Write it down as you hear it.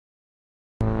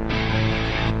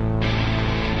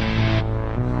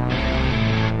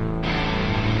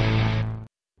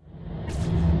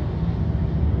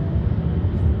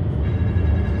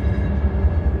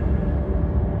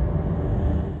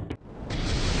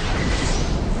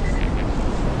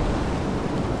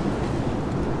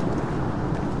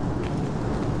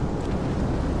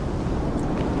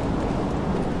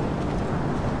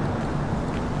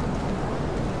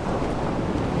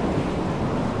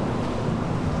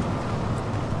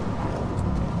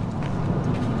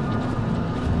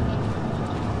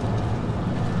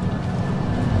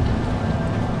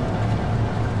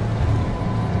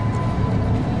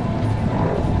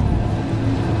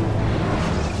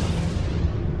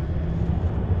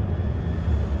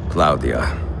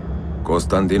Claudia,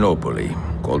 Constantinople,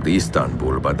 called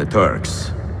Istanbul by the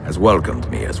Turks, has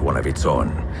welcomed me as one of its own.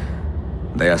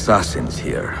 The assassins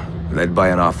here, led by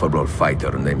an affable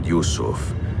fighter named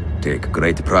Yusuf, take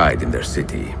great pride in their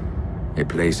city. A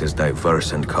place as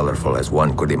diverse and colorful as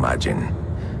one could imagine.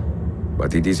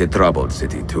 But it is a troubled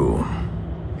city too.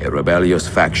 A rebellious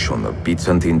faction of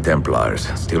Byzantine Templars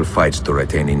still fights to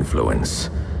retain influence.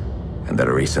 And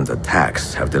their recent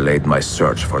attacks have delayed my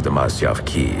search for the Masyaf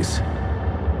keys.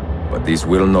 But this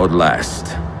will not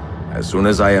last. As soon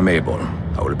as I am able,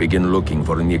 I will begin looking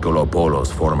for Nicolo Polo's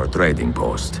former trading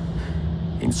post,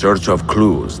 in search of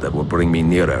clues that will bring me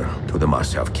nearer to the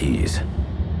Masyaf keys.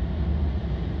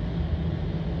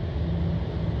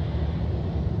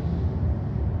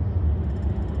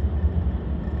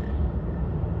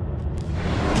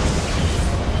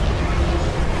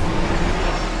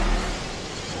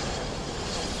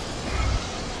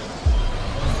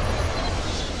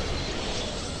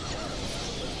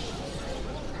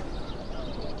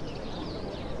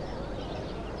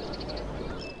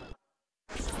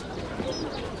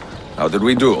 How did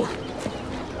we do?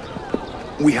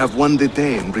 We have won the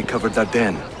day and recovered that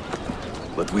den.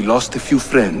 But we lost a few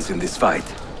friends in this fight.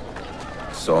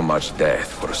 So much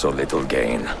death for so little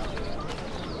gain.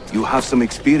 You have some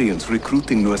experience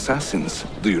recruiting new assassins,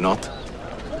 do you not?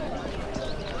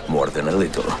 More than a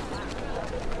little.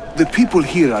 The people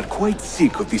here are quite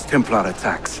sick of these Templar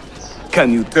attacks.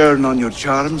 Can you turn on your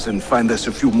charms and find us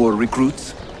a few more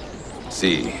recruits?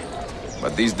 See,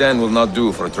 but this den will not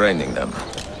do for training them.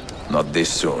 Not this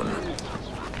soon.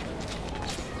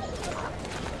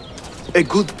 A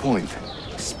good point.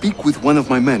 Speak with one of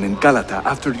my men in Galata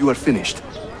after you are finished.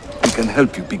 We can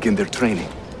help you begin their training.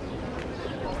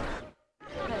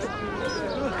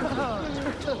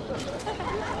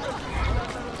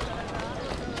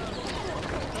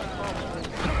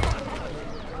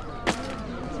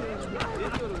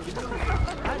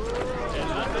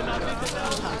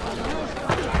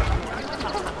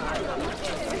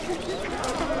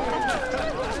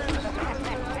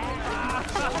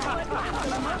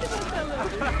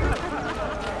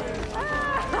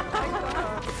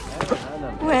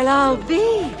 Well, I'll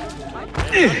be.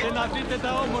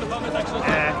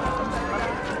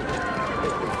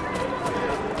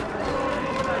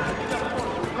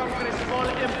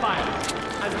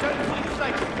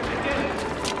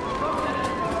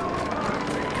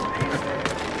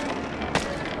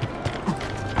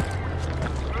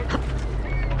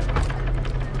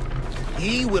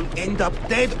 He will end up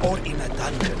dead or in a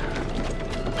dungeon.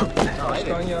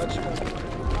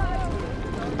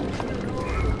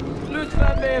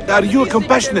 Are you a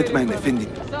compassionate man, Effendi?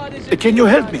 Can you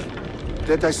help me?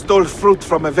 That I stole fruit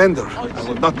from a vendor, I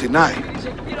will not deny.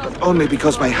 But only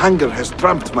because my hunger has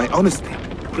trumped my honesty.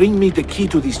 Bring me the key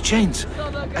to these chains,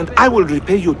 and I will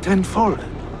repay you tenfold.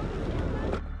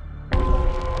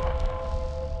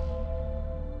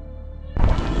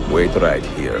 Wait right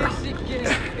here.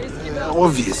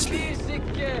 Obviously.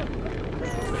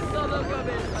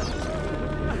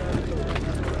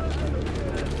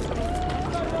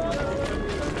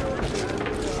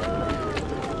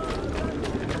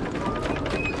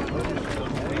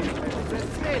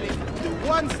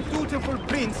 Once dutiful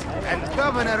prince and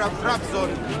governor of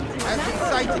Trabzon has been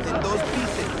sighted in those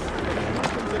pieces.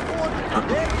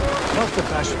 Not the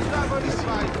passion.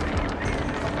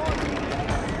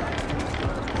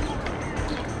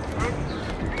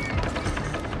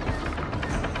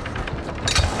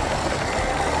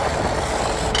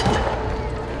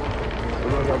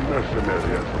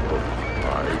 Mercenary, I suppose. I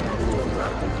knew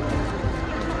that.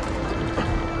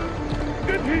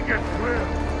 Did he get clear?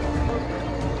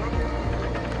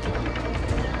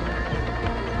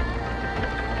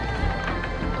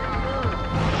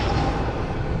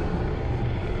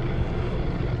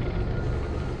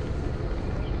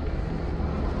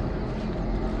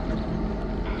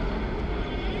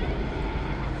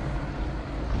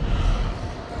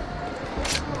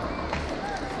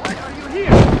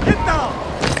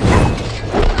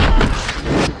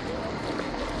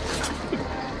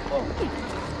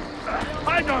 I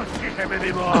don't see him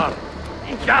anymore.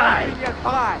 Die!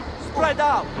 Spread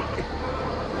out!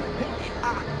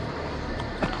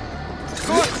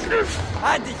 Good!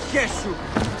 Hadi Jeshu!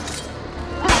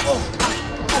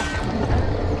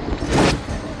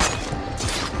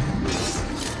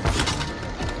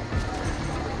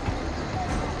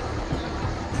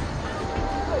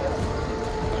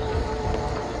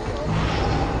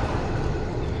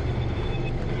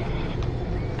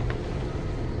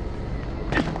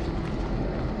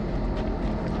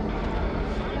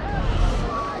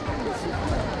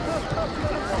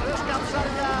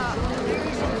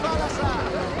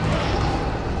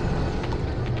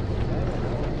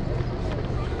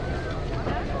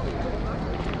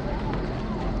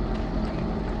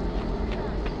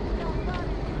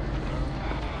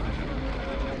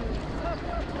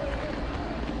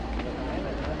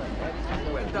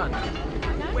 done.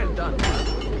 Well done.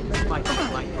 My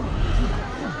God.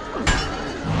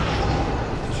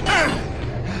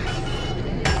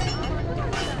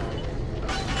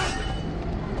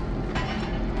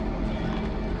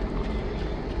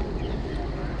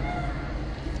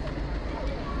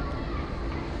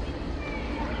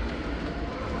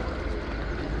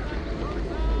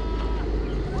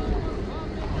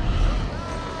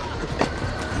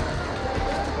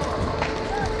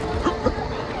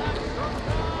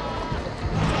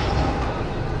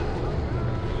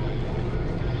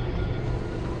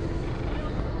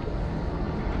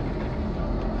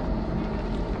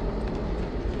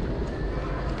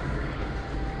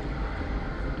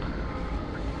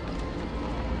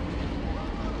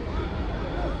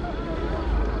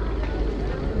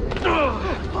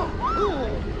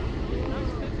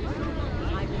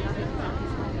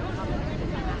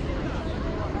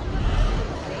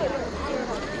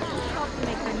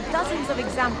 Dozens of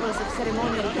examples of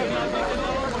ceremonial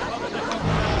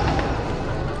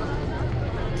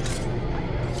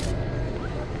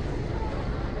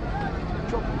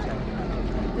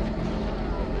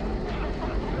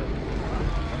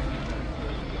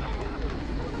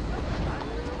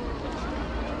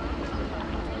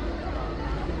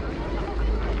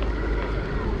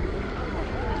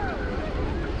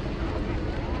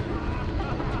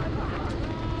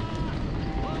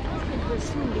will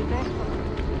soon be back.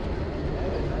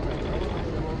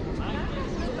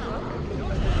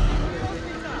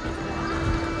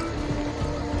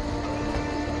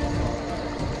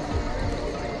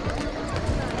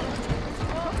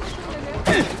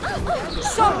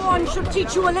 Someone should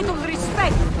teach you a little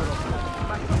respect.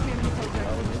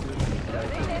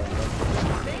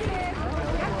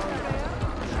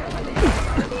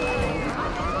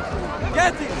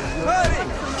 Get it! Hurry!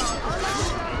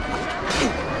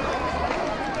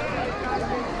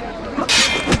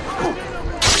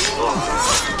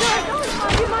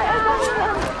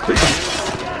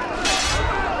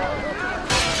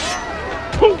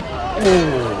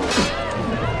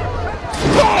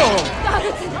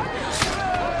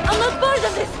 I'm not part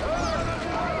of this!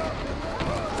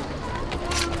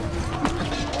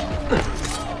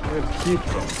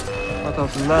 What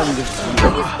outlandish.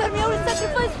 You spare me, I will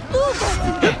sacrifice two!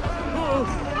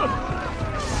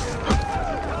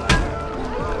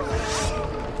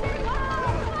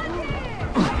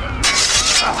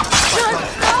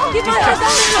 Keep my head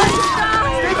down!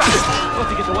 Stay back! Got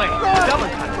to get away. Double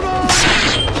time.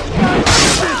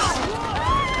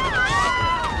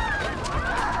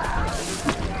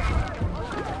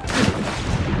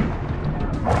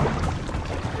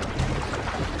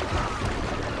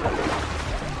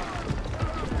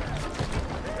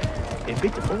 A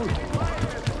bit of oil.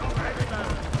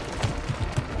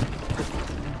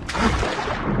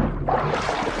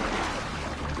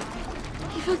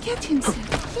 He will get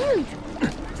himself killed.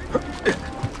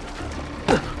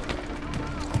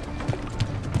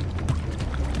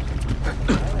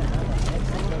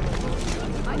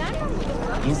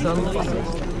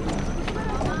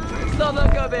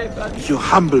 You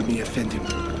humble me, Effendi.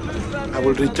 I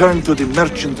will return to the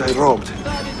merchant I robbed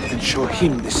and show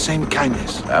him the same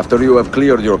kindness. After you have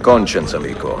cleared your conscience,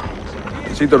 amico,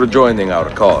 consider joining our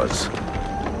cause.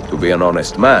 To be an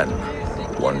honest man,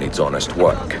 one needs honest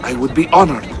work. I would be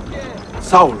honored.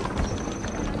 Saul. Did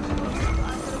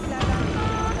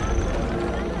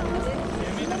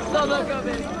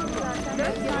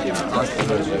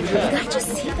I just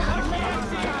see that?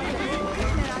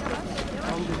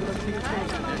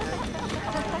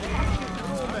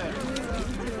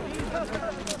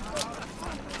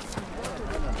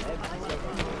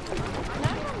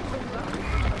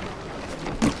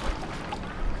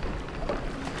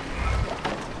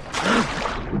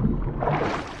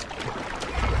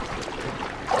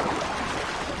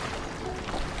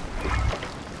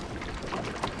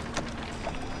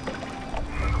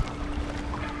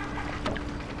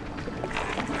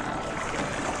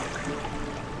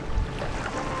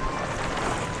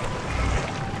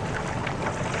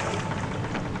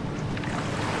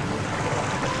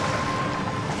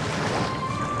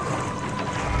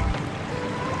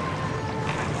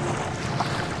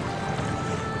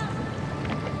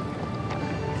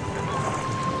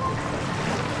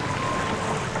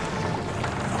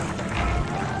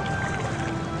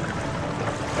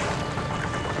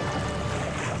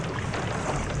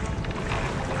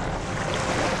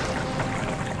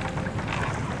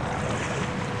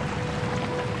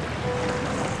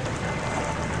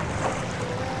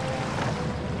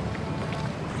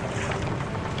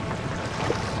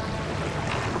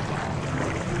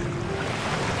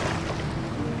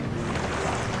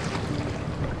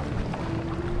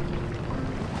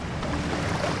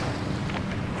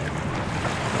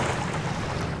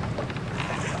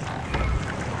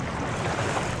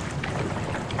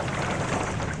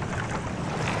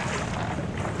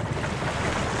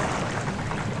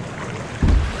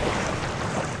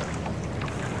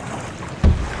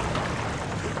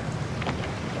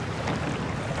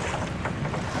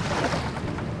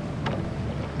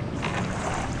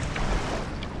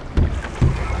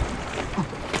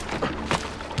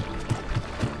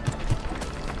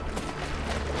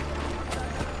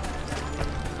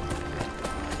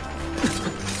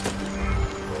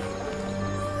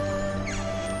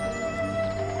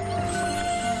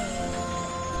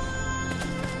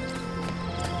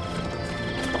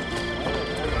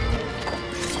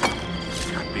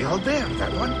 Altair,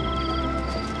 that one?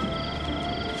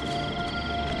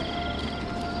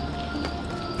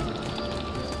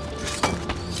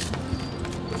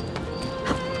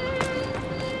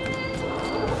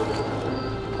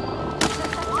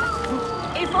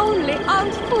 If only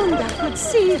Aunt Funda could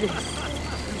see this.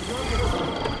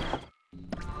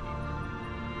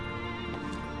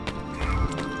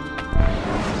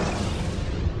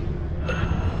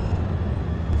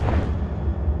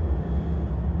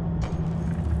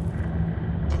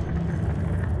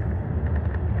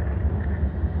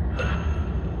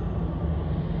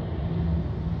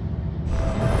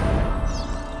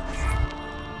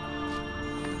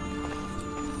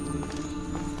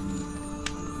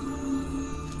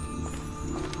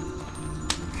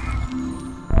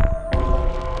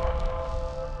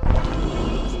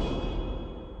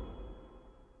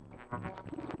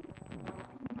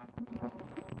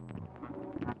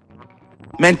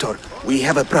 Mentor, we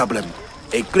have a problem.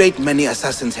 A great many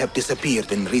assassins have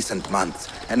disappeared in recent months,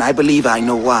 and I believe I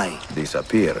know why.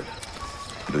 Disappeared?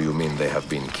 Do you mean they have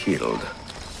been killed?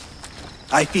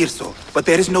 I fear so, but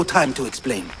there is no time to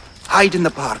explain. Hide in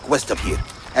the park west of here,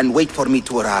 and wait for me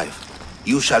to arrive.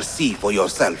 You shall see for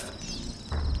yourself.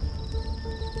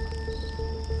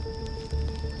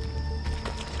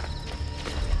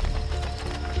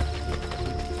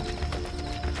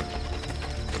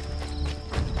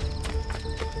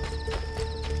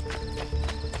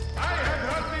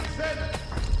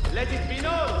 Let it be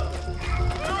known!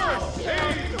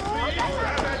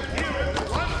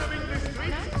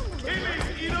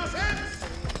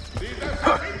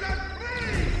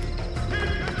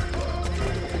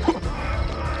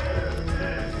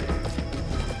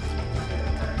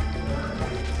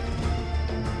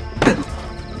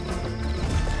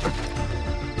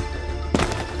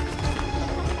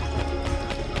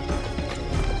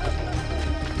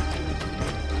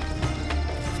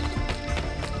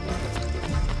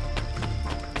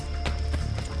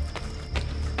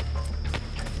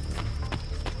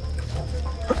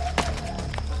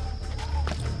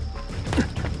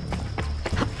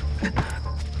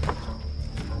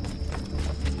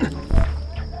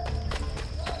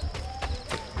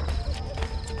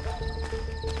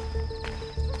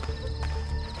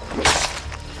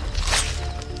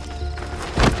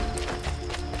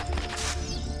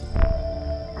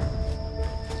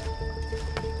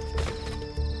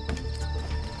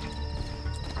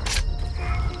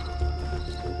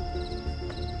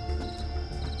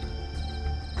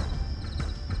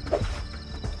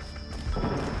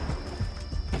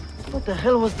 What the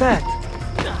hell was that?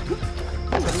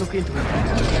 Better look into it.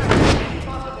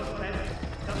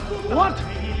 What?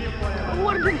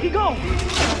 Where did he go?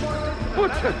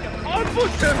 Butcher! On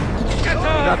Butcher! Get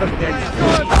her! Another dead.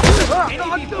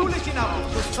 Any be foolish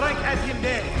enough to strike at him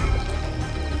there?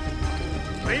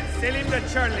 Prince Selim the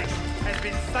Churlish has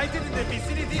been sighted in the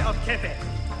vicinity of Kefe.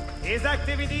 His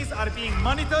activities are being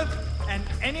monitored, and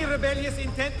any rebellious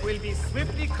intent will be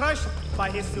swiftly crushed by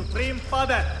his supreme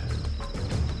father.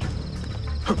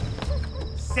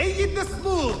 Sayyid the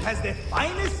Smooth has the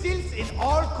finest silks in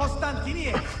all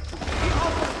Constantinople. He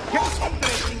offers most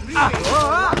interesting rebates for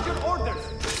larger orders.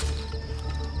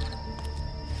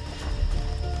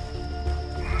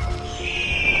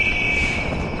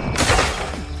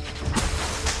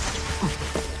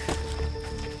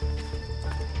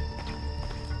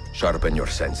 Sharpen your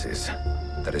senses.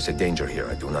 There is a danger here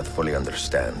I do not fully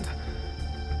understand.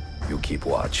 You keep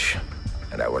watch,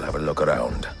 and I will have a look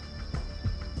around.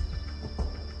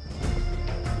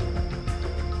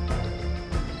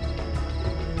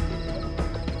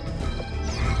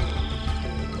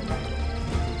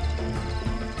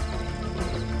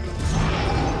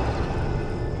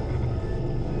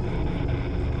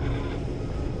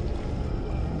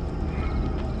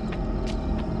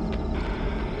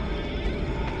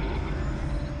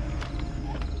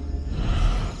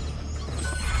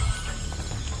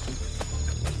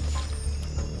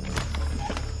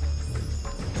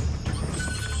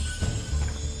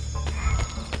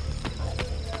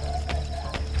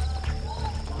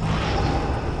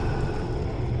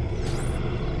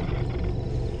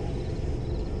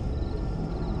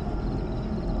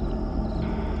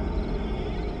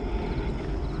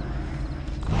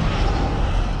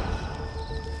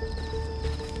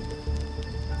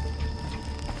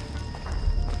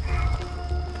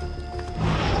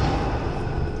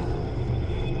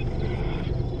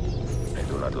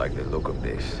 Like the look of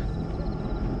this.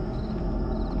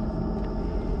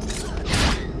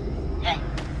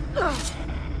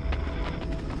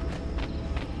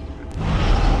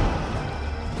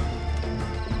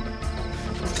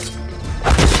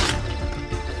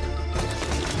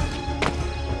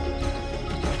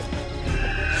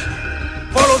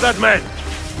 that man!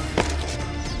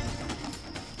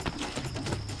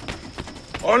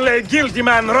 Only a guilty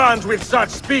man runs with such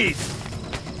speed!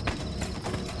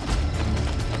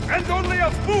 And only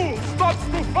a fool stops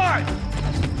to fight!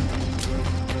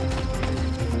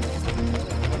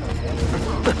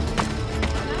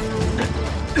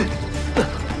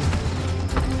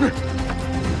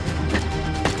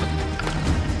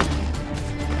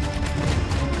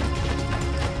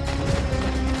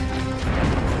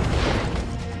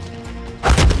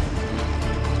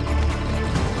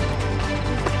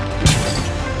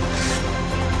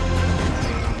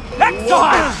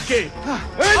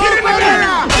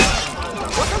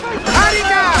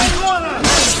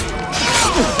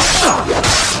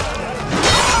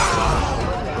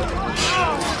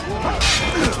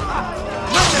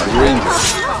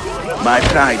 My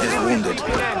pride is wounded,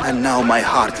 and now my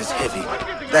heart is heavy.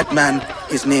 That man,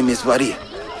 his name is Vari.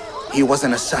 He was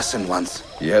an assassin once.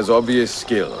 He has obvious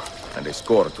skill, and a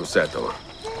score to settle.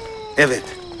 Evet,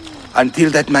 until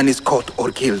that man is caught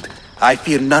or killed, I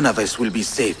fear none of us will be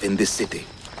safe in this city.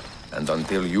 And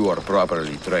until you are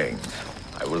properly trained,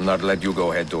 I will not let you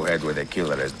go head-to-head with a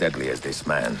killer as deadly as this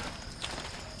man.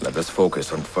 Let us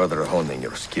focus on further honing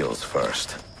your skills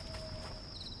first.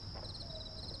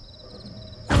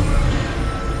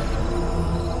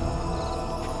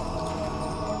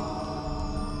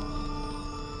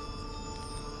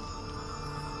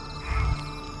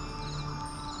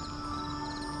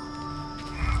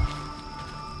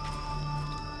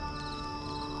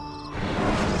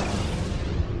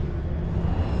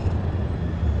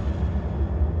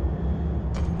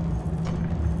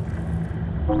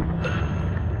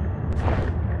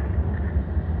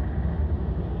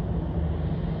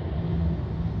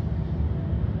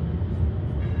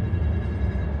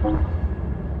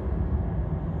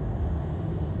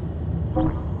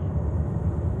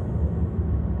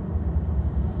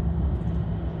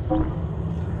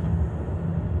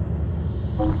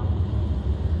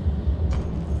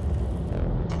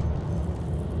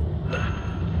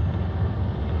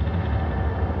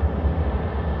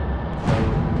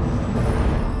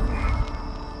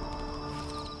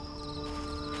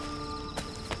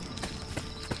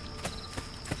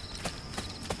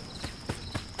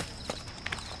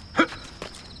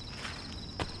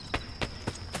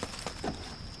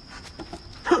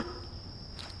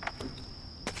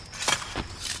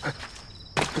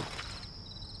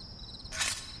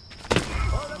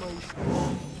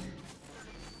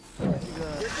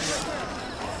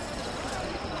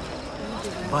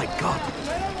 My God,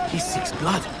 he seeks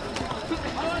blood.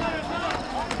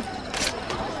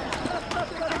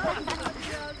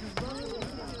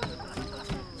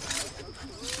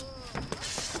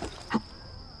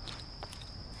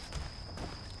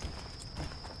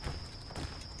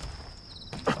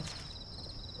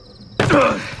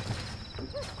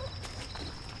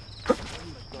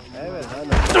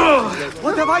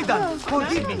 What have I done?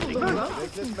 Forgive me.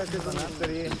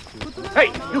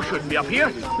 Hey, you shouldn't be up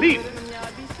here! Leave!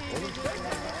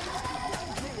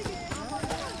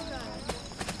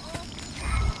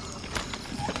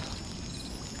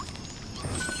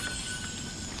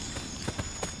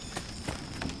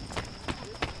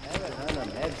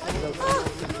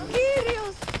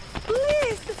 Kyrios,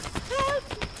 please, help!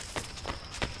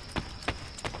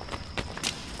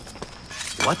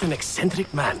 What an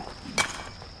eccentric man.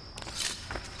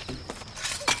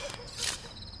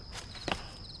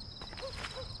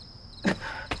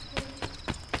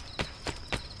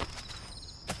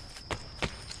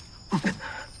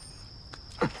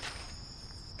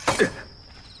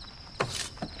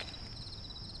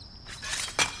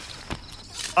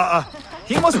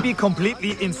 He must be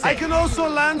completely insane. I can also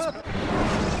land...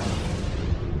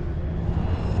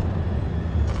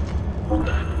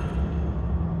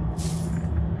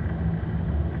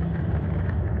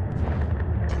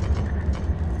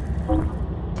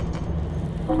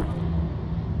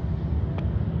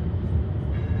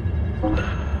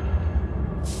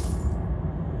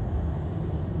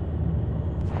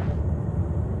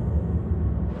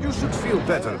 You should feel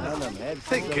better now.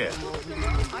 Take care.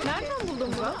 Nereden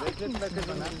buldun bu?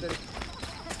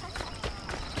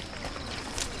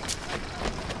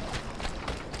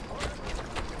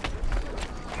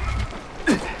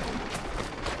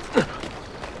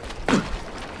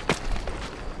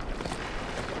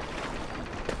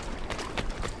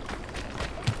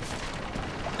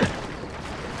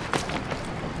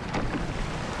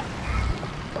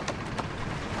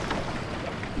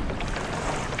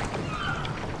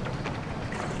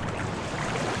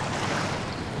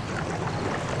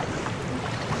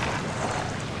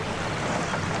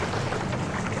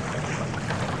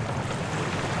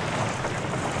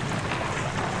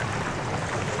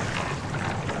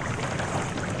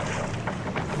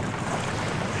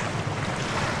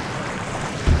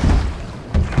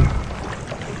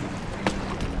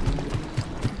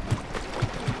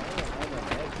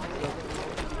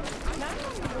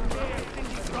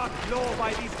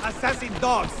 assassin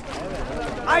dogs.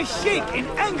 I shake in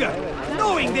anger,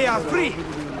 knowing they are free.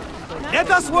 Let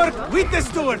us work with the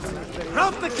stewards,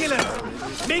 rout the killers,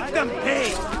 make them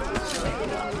pay.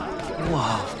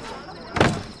 Wow.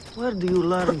 Where do you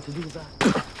learn to do that?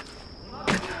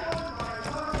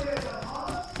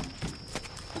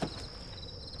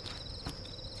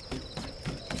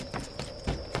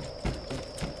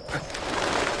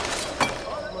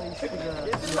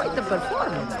 Quite the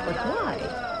performance, but why?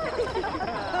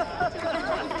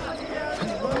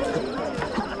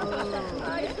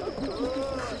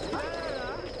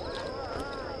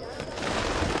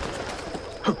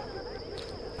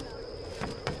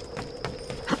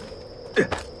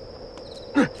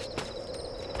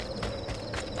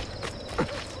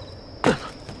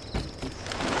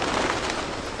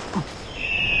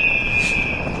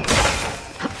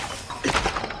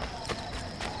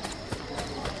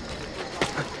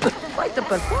 Quite the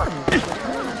performance.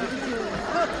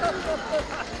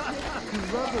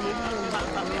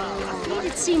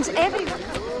 It seems everyone...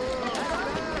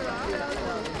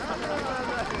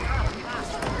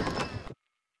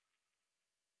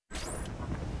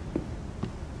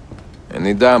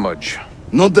 Any damage?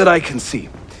 Not that I can see.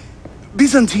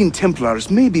 Byzantine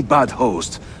Templars may be bad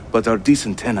hosts, but are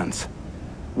decent tenants.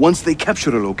 Once they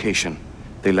capture a location,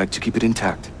 they like to keep it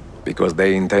intact. Because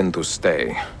they intend to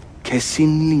stay. Que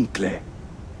sin lincle.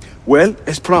 Well,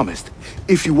 as promised,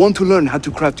 if you want to learn how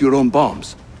to craft your own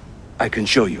bombs, I can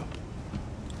show you.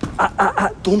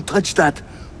 Don't touch that.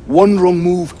 One wrong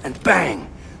move and bang!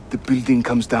 The building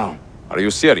comes down. Are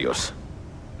you serious?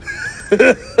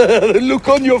 Look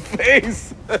on your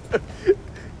face!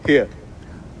 Here,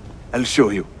 I'll show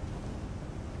you.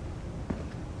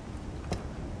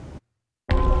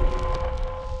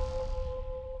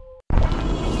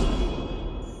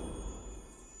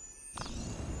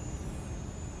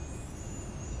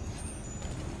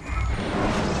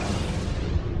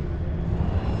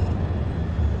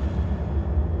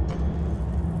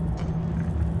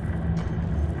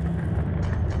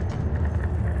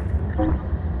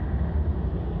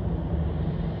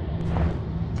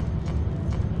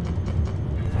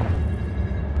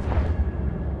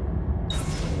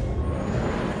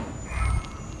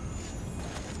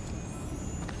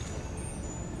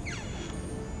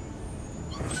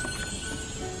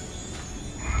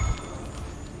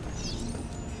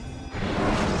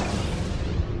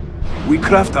 We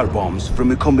craft our bombs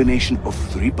from a combination of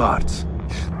 3 parts.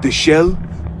 The shell,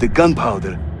 the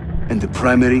gunpowder, and the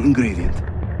primary ingredient.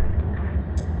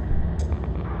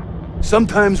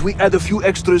 Sometimes we add a few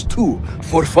extras too,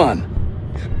 for fun.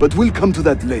 But we'll come to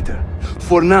that later.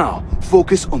 For now,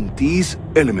 focus on these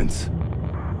elements.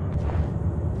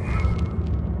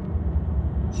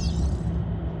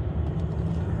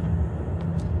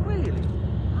 Really?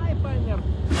 I find them...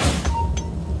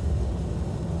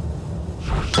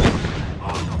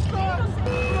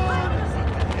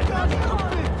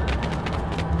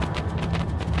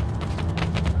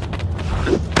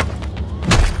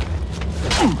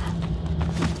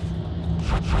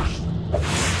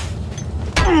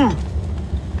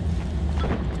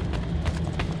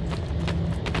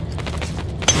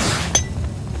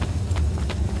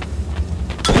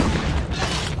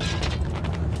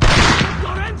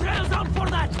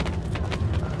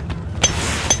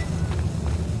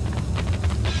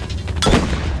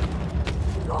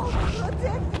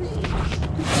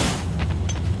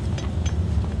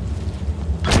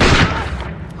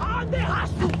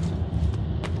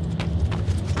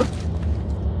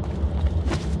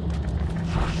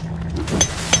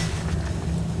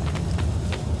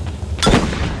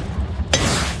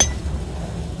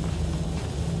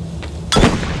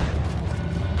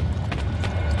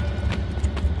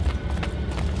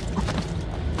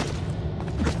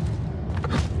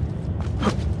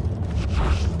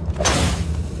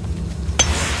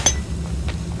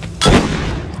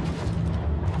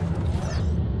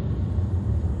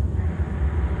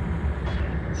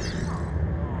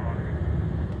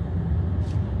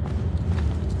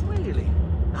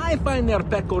 I find their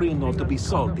pecorino to be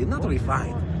salty, not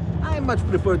refined. I much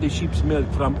prefer the sheep's milk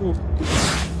from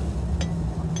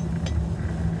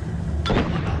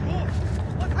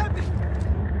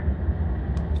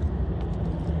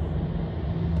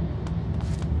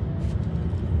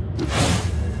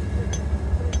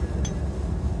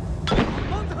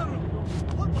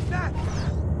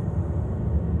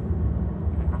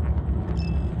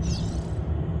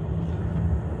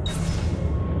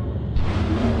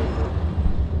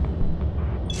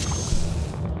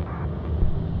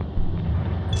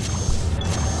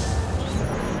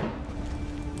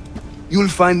You'll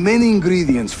find many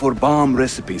ingredients for bomb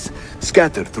recipes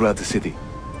scattered throughout the city.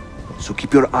 So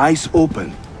keep your eyes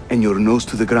open and your nose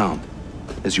to the ground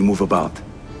as you move about.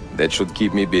 That should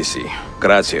keep me busy.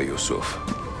 Grazie, Yusuf.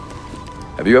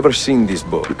 Have you ever seen this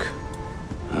book?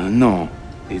 No.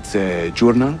 It's a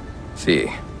journal?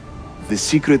 Si. The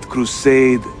Secret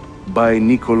Crusade by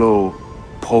Niccolo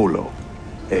Polo.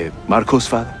 Marco's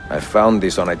father? I found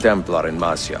this on a Templar in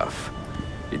Masyaf.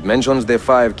 It mentions the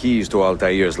 5 keys to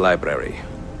Altair's library.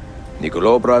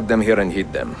 Niccolo brought them here and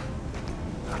hid them.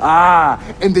 Ah,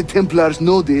 and the Templars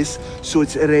know this, so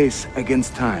it's a race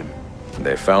against time.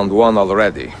 They found one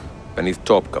already, beneath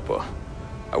Topkapo.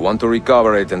 I want to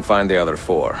recover it and find the other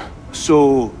 4.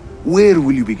 So, where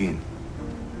will you begin?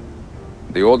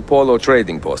 The old Polo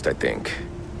trading post, I think.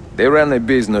 They ran a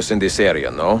business in this area,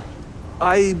 no?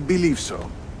 I believe so.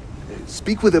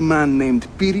 Speak with a man named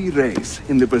Piri Reis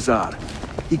in the bazaar.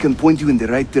 He can point you in the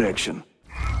right direction.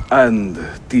 And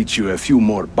teach you a few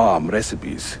more bomb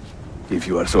recipes, if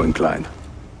you are so inclined.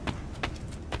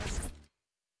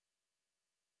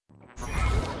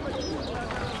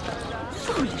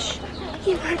 Foolish.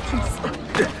 He hurt himself.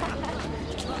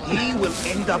 He will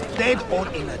end up dead or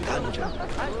in a dungeon.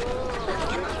 That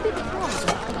cannot be the cause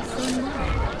of being so mad.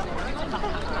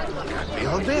 Can't be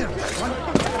all there, that one.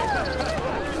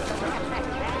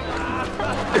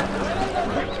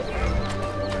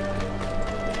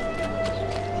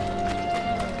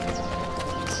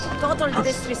 Total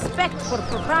disrespect for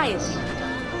propriety.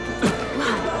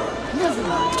 Never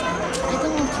mind. I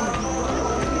don't want to.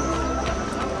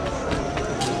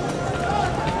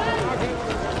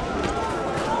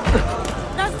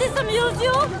 Does this amuse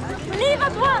you? Leave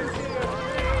at once!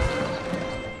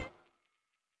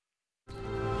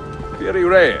 Piri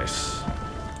Reyes.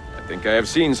 I think I have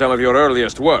seen some of your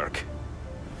earliest work.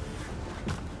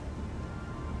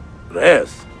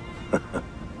 Reyes?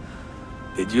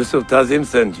 Did Yusuf Tazim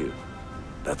send you?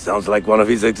 That sounds like one of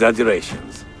his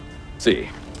exaggerations. See,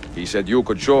 he said you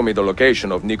could show me the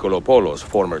location of Niccolo Polo's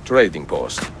former trading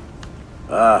post.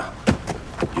 Ah,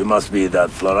 you must be that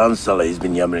Floranzala he's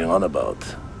been yammering on about.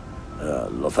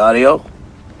 Lothario?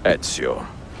 Ezio.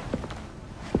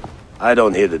 I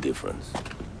don't hear the difference.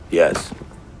 Yes,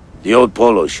 the old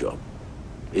Polo shop.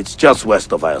 It's just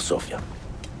west of Hagia Sophia.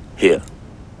 Here.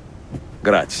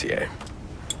 Grazie.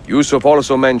 Yusuf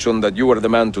also mentioned that you were the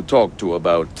man to talk to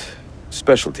about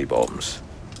specialty bombs.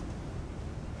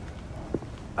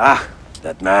 Ah,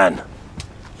 that man.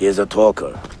 He is a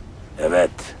talker. A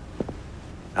vet.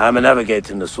 I'm a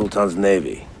navigator in the Sultan's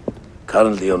navy.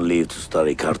 Currently on leave to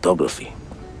study cartography.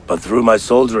 But through my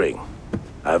soldiering,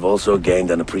 I've also gained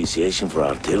an appreciation for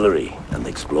artillery and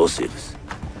explosives.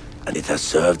 And it has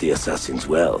served the assassins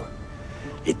well.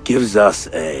 It gives us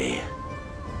an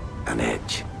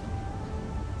edge.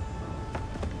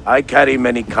 I carry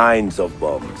many kinds of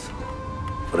bombs.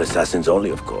 For assassins only,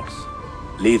 of course.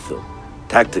 Lethal,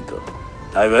 tactical,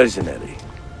 diversionary,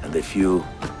 and a few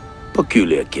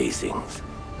peculiar casings.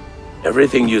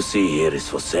 Everything you see here is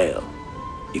for sale.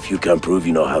 If you can prove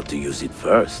you know how to use it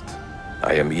first.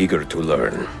 I am eager to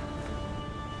learn.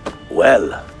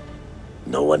 Well,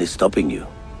 no one is stopping you.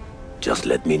 Just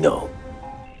let me know.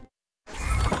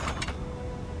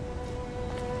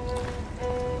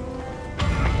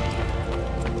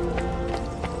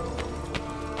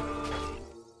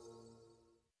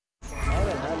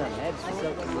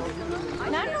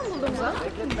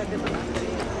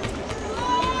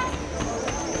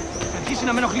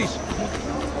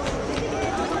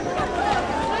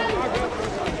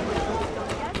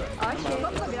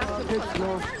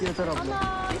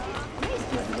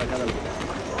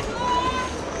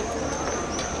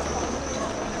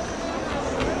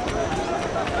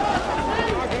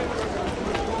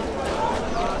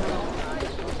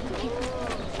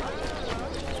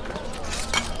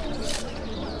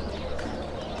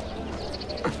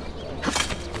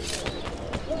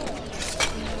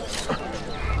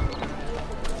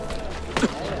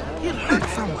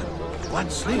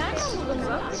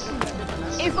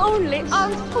 If only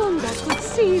Aunt Funda could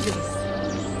see this.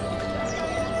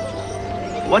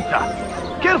 What the?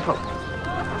 Careful!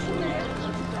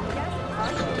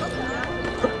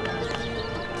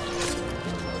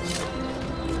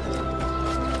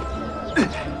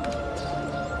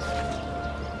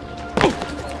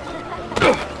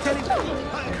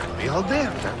 Be all there,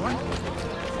 that one.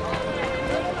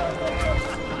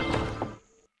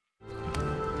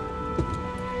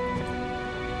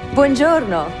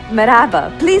 Buongiorno,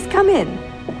 Merhaba. Please come in.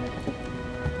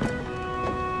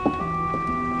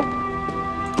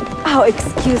 Oh,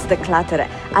 excuse the clutter.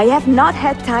 I have not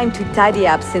had time to tidy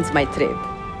up since my trip.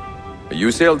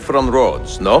 You sailed from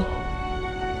Rhodes, no?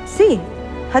 See,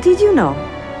 how did you know?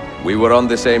 We were on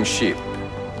the same ship.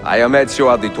 I am Ezio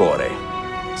Auditore.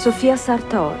 Sofia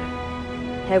Sartor.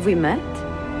 Have we met?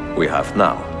 We have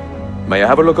now. May I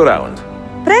have a look around?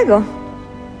 Prego.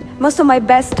 Most of my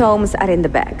best homes are in the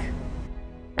back.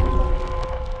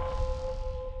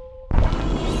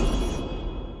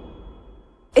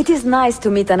 It is nice to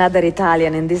meet another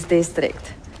Italian in this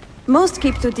district. Most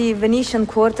keep to the Venetian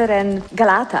Quarter and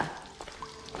Galata.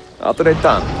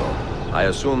 Altrettanto. I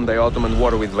assume the Ottoman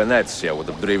war with Venezia would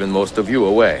have driven most of you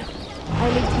away. I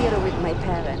lived here with my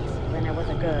parents when I was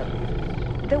a girl.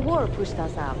 The war pushed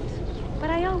us out, but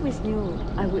I always knew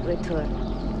I would return.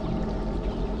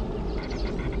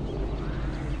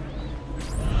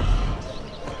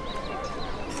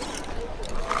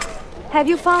 Have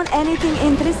you found anything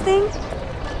interesting?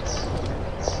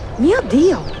 Mio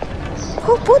Dio!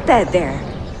 Who put that there?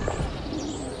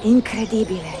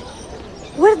 Incredibile.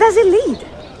 Where does it lead?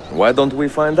 Why don't we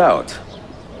find out?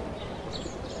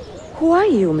 Who are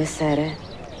you, Messere?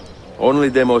 Only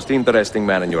the most interesting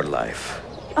man in your life.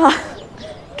 Ah,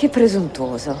 che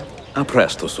presuntuoso. A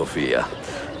presto, Sofia.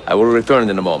 I will return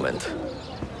in a moment.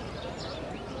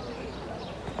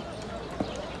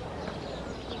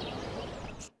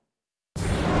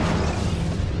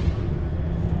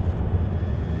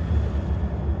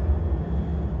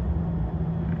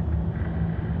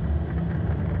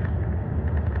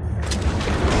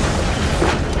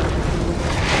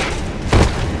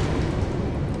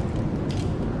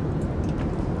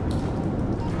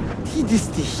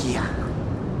 Here.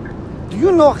 Do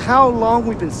you know how long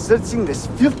we've been searching this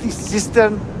filthy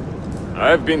cistern?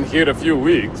 I've been here a few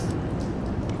weeks.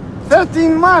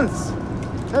 13 months!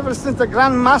 Ever since the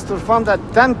Grand Master found that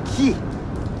damn key.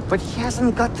 But he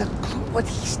hasn't got a clue what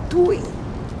he's doing.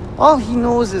 All he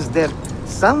knows is they're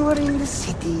somewhere in the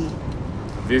city.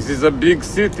 This is a big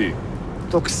city.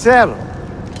 Toxero.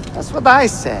 That's what I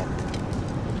said.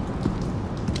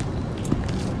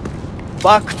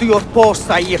 Back to your post,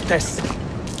 Ayrtes.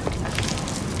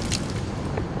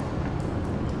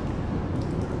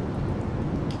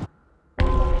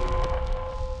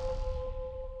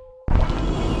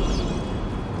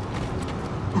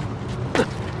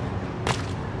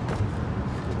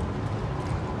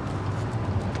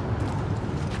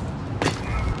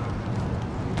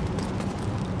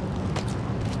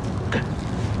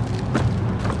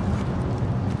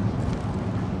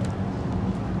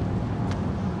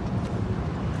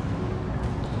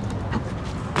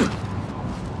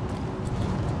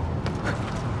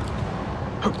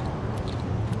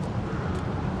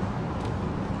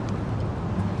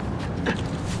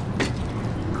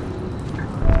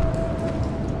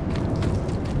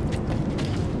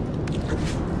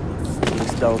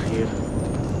 Down here.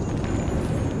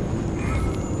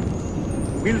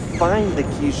 We'll find the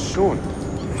keys soon.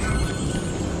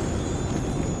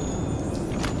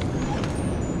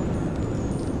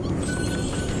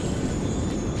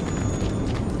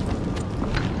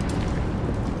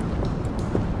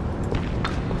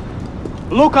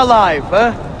 Look alive,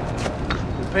 eh?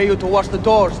 We pay you to watch the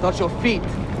doors, not your feet.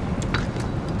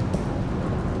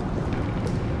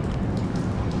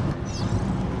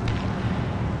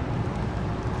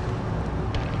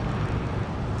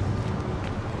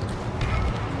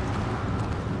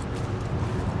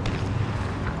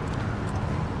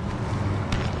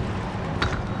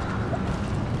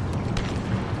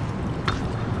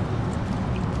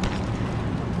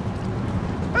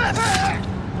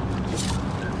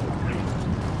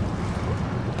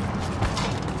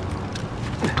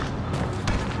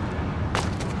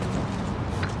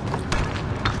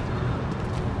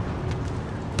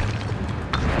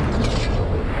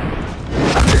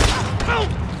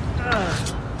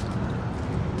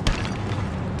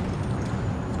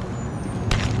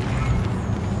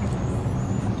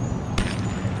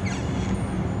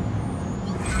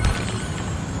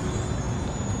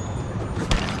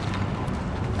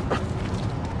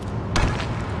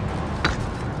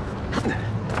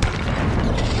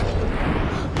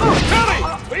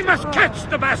 We must catch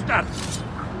the bastard!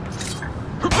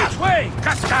 Which way,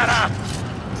 Cascara?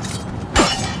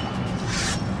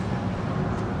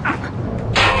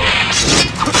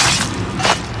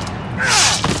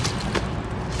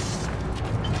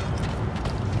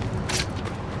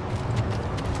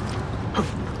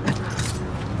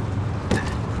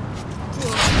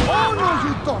 Oh, no,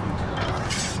 you don't!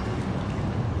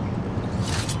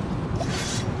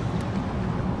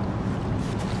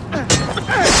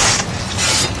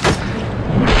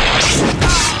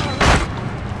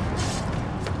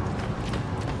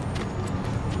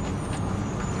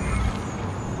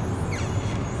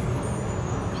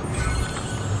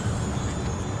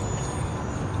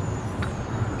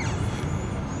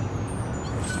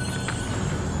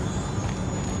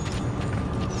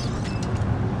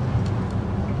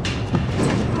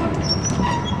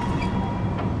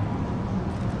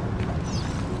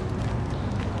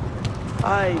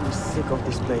 I'm sick of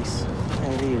this place.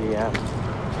 I really am.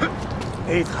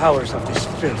 8 hours of this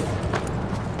filth.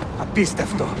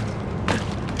 Apistefto.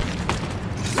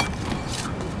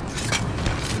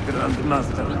 The Grand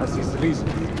Master has his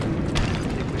reasons.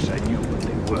 I wish I knew what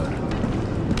they were.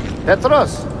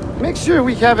 Petros, make sure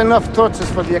we have enough torches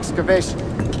for the excavation.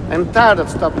 I'm tired of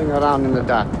stopping around in the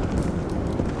dark.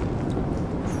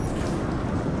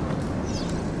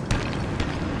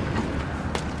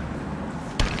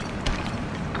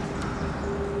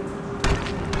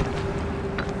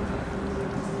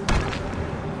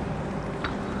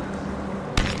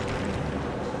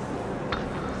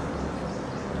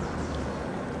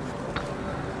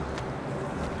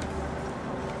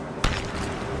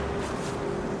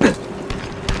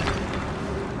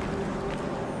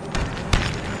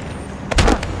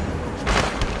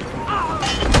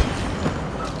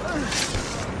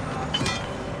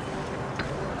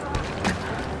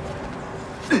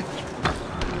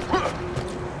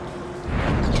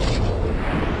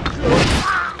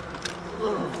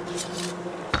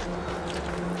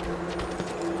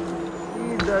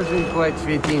 Doesn't quite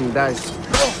fit in, does it?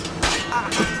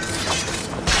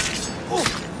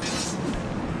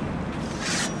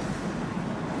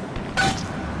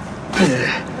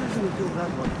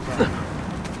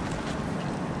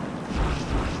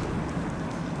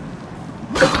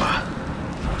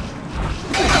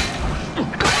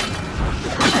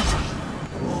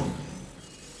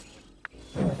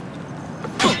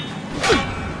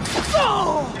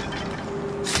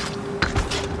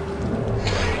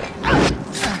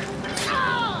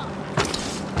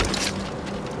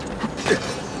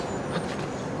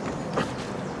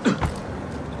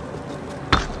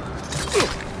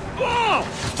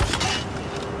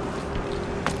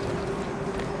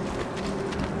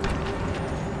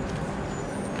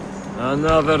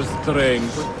 Another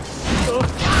strength.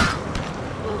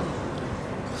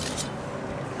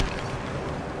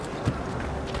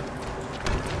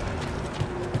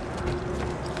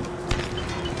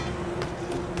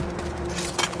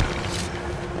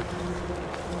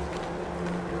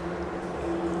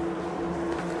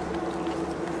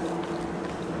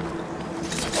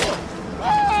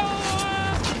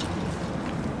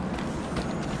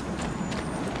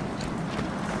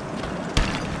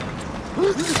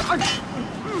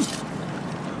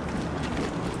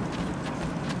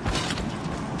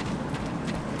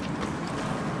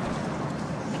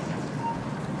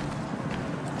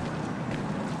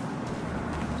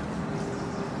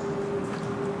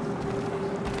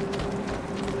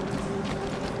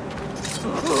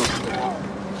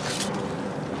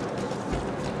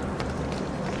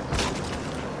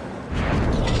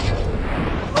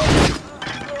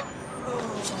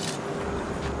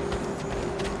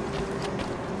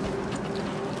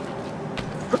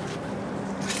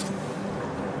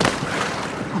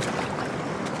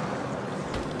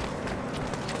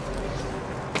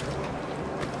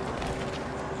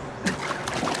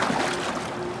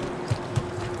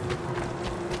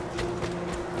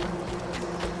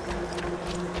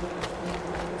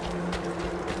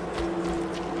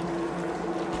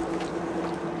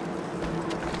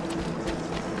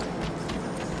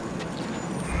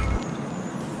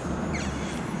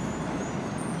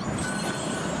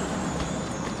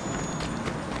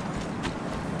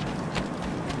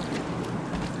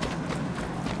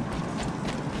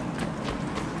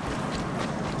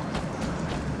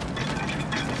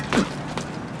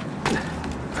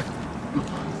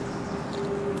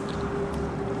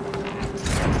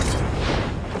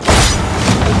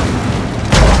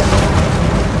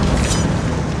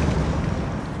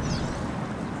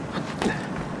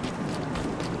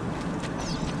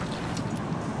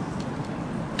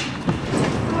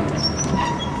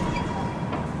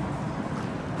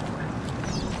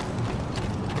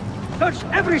 Search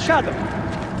every shadow!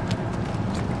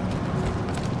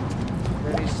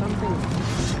 There is something...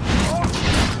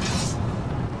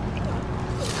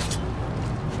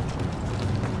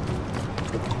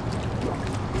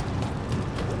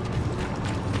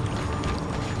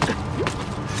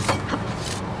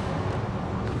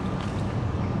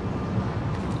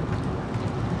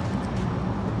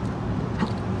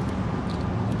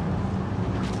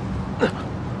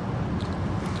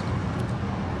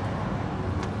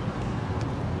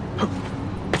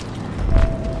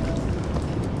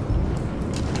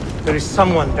 There is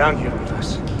someone down here with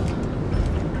us.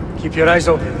 Keep your eyes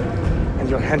open and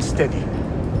your hands steady.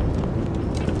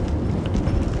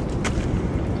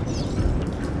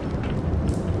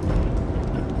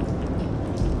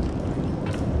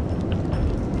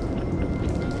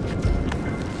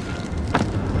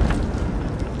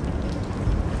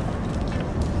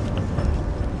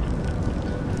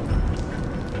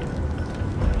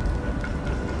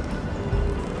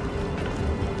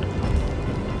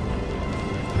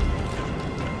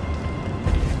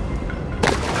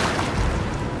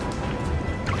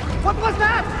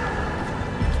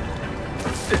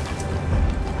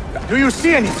 Do you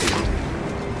see anything?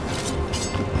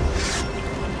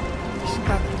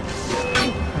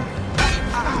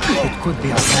 It could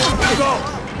be a man.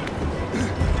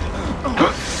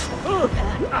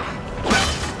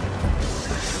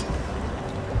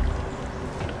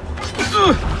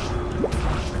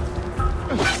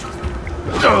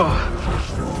 Go!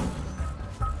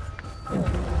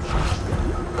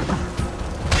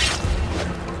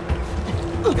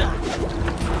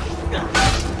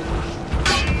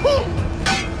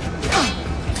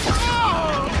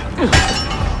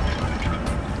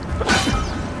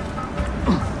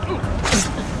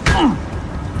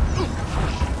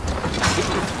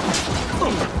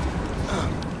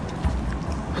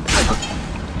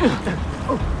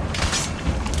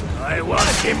 I want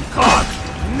him caught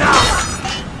now!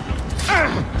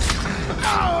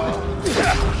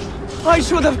 I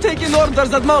should have taken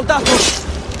orders at Mount Athos.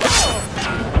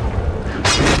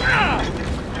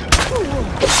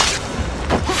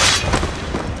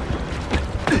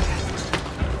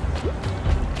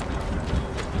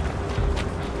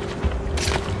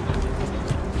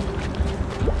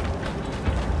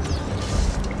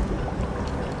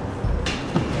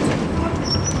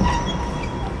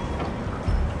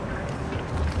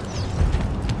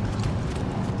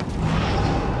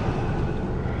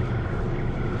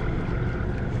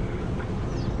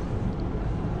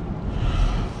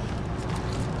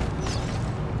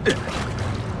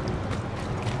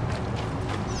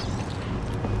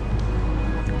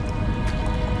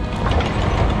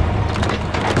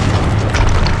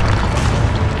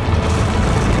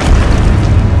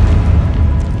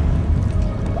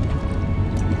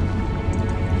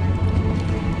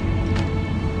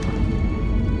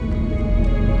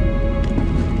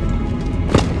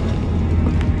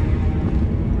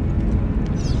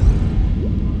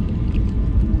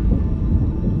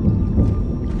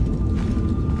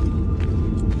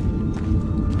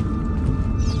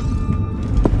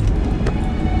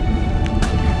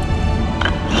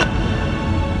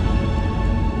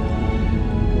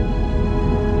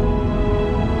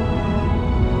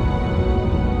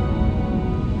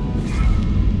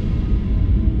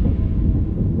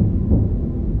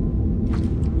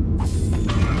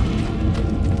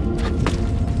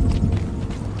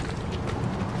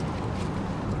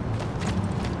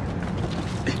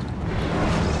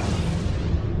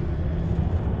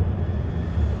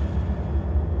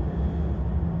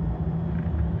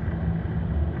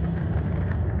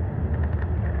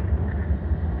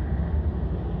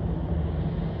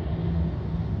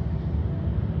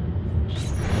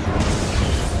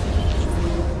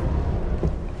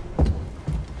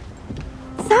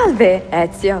 Salve,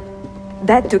 Ezio.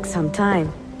 That took some time.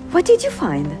 What did you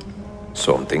find?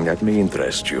 Something that may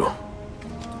interest you.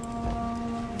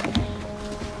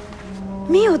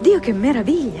 Mio Dio, che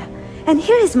meraviglia! And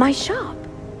here is my shop.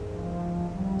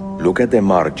 Look at the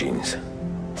margins.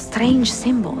 Strange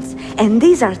symbols. And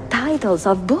these are titles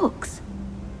of books.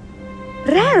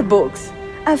 Rare books.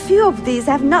 A few of these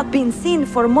have not been seen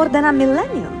for more than a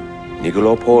millennium.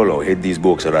 Niccolo Polo hid these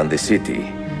books around the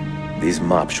city. This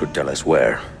map should tell us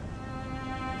where.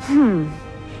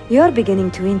 You're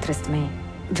beginning to interest me.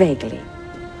 Vaguely.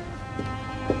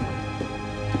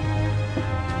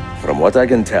 From what I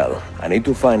can tell, I need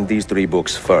to find these 3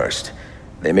 books first.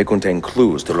 They may contain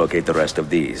clues to locate the rest of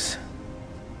these.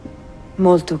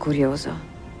 Molto curioso.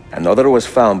 Another was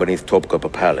found beneath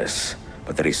Topkapi Palace,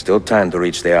 but there is still time to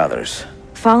reach the others.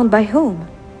 Found by whom?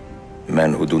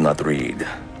 Men who do not read.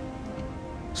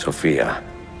 Sophia,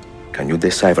 can you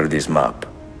decipher this map?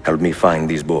 Help me find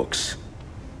these books.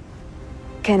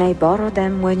 Can I borrow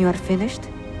them when you are finished?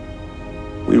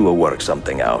 We will work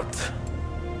something out.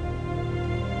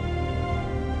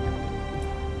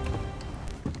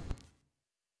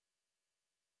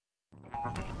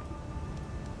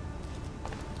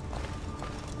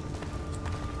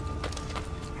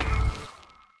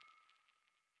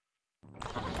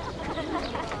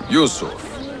 Yusuf,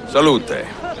 salute.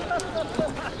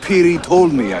 Piri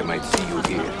told me I might see you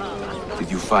here. Did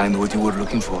you find what you were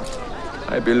looking for?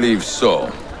 I believe so.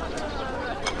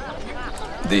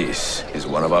 This is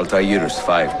one of Altair's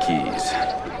 5 keys.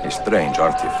 A strange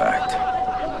artifact.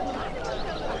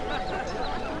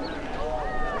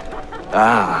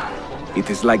 Ah, it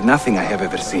is like nothing I have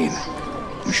ever seen.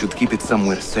 You should keep it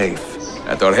somewhere safe.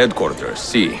 At our headquarters,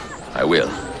 see. I will.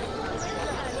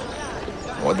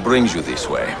 What brings you this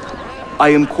way? I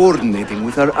am coordinating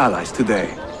with our allies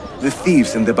today. The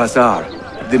thieves in the bazaar,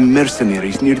 the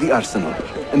mercenaries near the arsenal,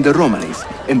 and the Romanis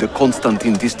in the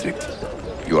Constantine district.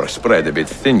 You are spread a bit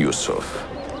thin, Yusuf.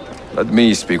 Let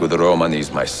me speak with the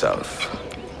Romanis myself.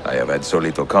 I have had so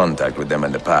little contact with them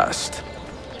in the past.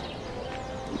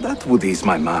 That would ease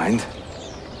my mind.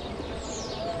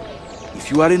 If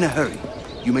you are in a hurry,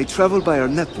 you may travel by our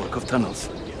network of tunnels.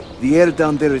 The air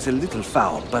down there is a little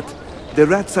foul, but the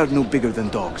rats are no bigger than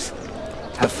dogs.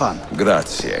 Have fun.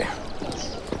 Grazie.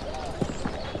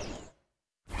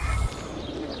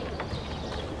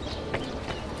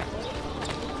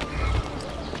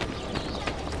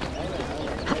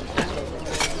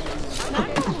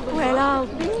 Well, I'll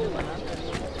be.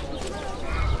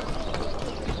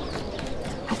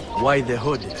 Why the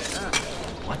hood?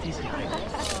 What is it?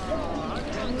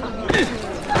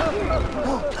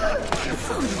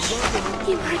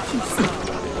 You hurt yourself.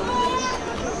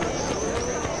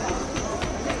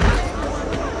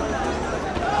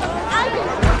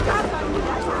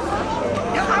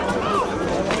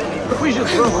 We should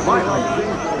throw a mile.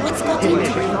 What's got into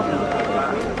it?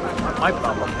 Not my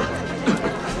problem.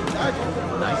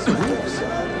 Nice moves.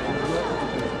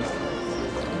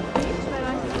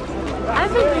 I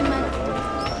will remember.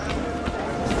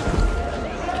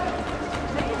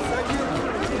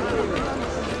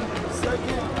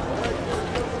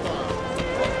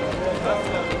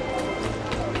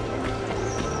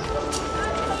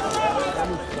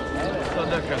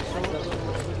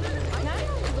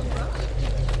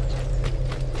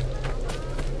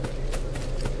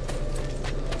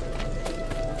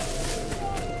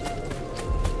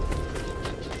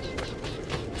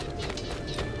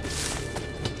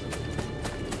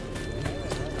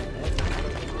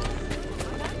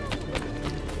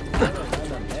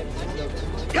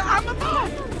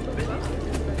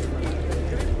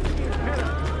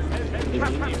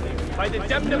 By the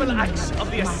damnable axe of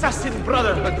the assassin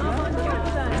brotherhood,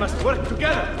 we must work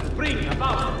together to bring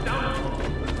about downfall.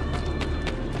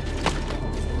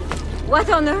 What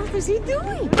on earth is he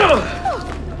doing?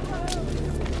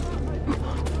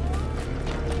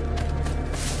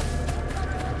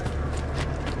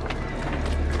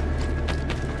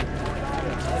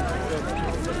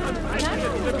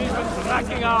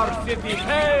 Racking our city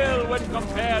pale when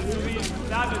compared to the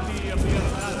insanity of the other.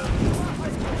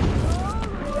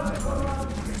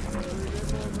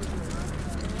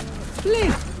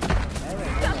 Please.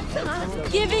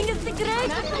 Giving us the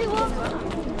grace, everyone.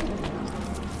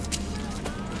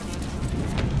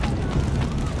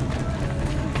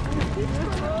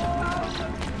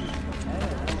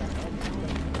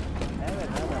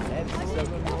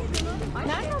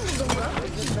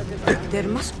 There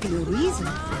must be a reason.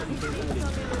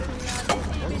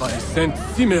 By Saint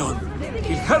Simeon,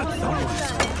 he hurt someone.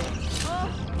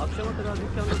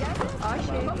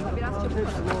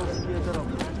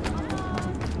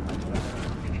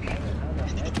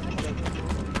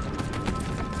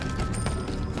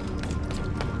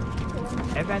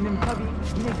 Efendim tabii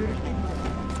yine görüşmek.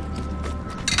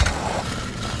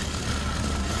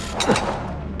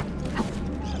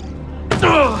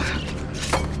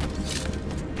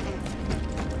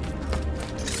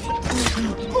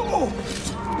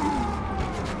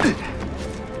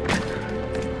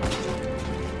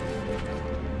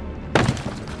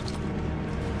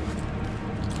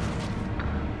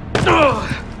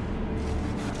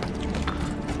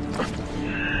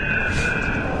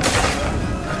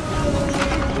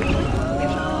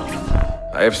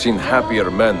 I have seen happier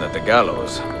men at the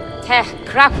gallows.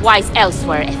 Crap-wise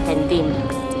elsewhere, Effendim.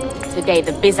 Today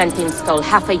the Byzantines stole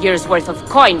half a year's worth of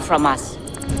coin from us.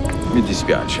 Mi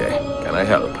dispiace. Can I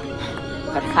help?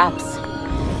 Perhaps.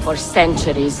 For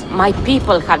centuries, my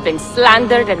people have been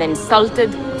slandered and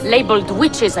insulted, labeled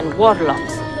witches and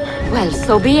warlocks. Well,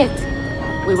 so be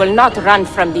it. We will not run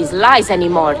from these lies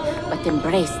anymore, but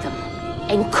embrace them.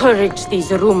 Encourage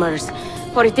these rumors,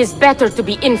 for it is better to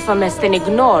be infamous than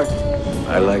ignored.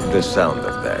 I like the sound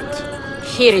of that.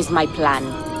 Here is my plan.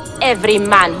 Every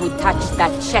man who touched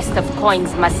that chest of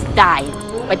coins must die,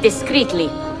 but discreetly,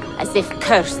 as if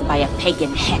cursed by a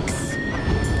pagan hex.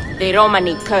 The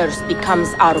Romani curse becomes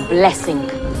our blessing.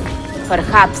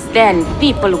 Perhaps then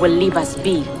people will leave us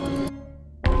be.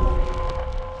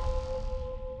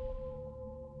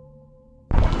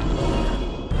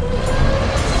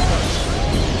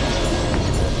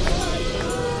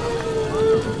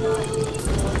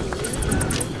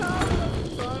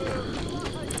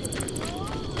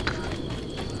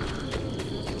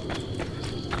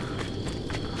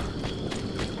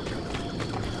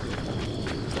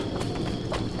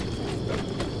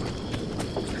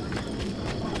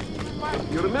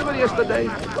 You remember yesterday?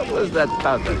 What was that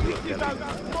powder?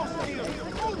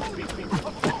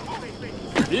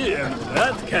 Yeah,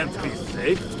 that can't be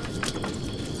safe.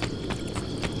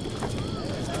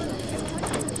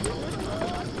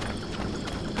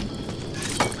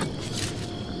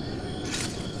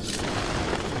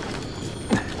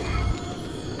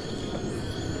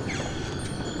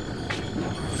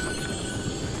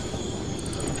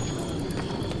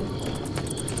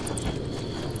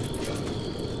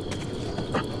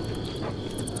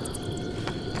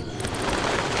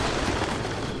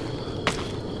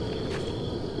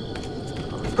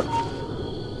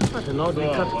 to know they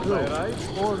cut through.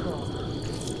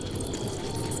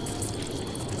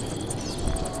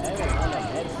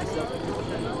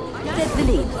 Take the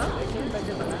lead.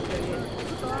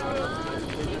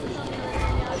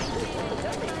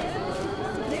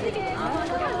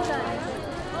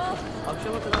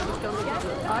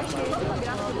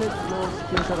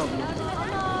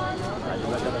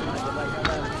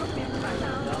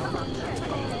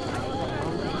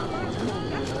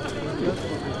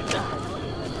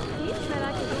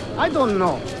 I don't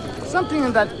know. Something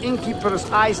in that innkeeper's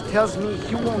eyes tells me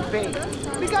he won't pay,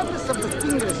 regardless of the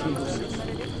fingers he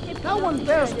uses. No one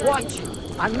dares watch.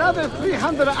 Another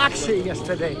 300 akshay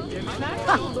yesterday.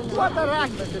 Ha, what a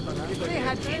racket. If they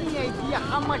had any idea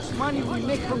how much money we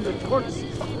make from the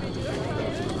tortoises.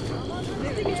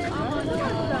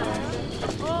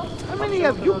 How many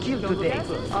have you killed today?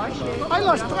 I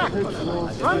lost track.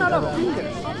 Run out of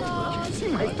fingers. See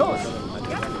my toes.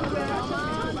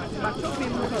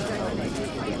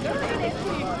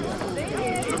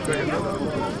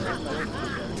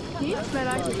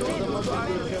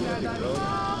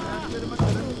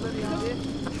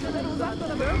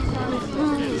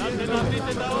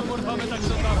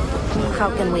 How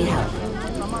can we help?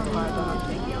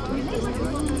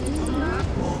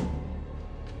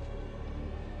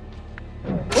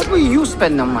 What will you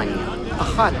spend the money on? A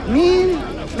hot meal?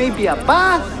 Maybe a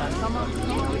bath?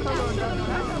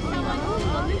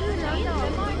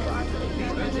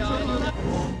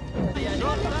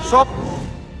 Shop.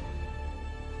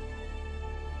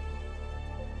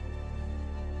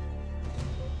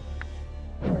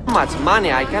 Much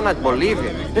money, I cannot believe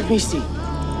it. Let me see.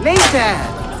 Later!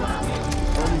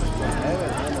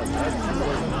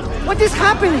 What is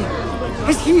happening?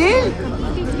 Is he ill?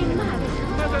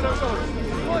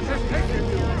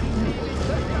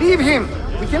 Leave him!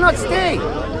 We cannot stay!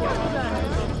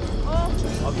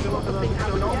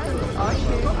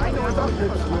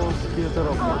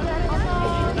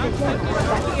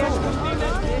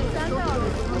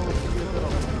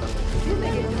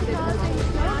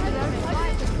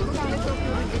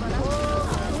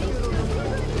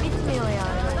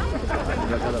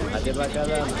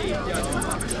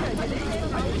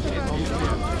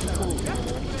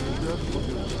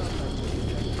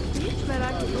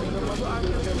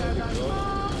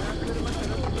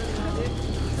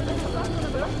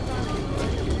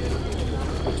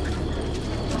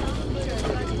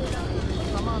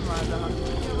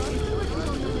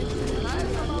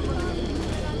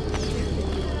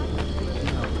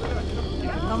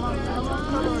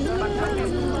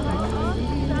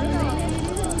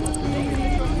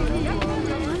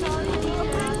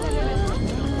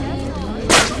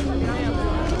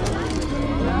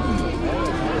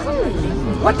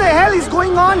 What the hell is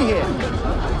going on here?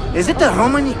 Is it a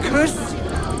Romani curse?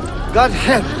 God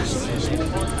help us.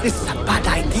 This is a bad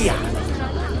idea.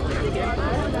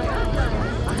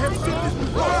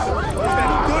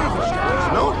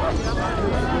 No?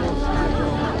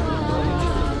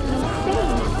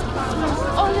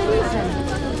 All the reason.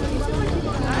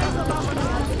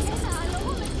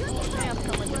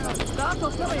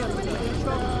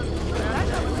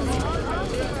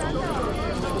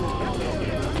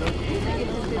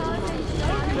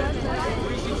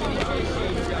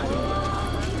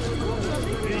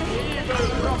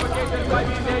 Propagated by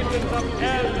the nations of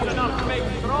hell is enough to make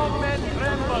strong men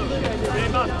tremble. They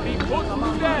must be put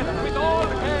to death with all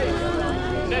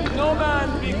haste. Let no man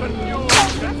be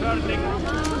confused concerning.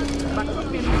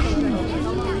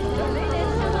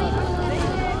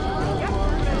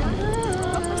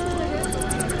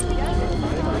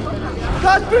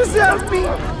 God preserve me!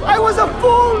 I was a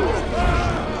fool!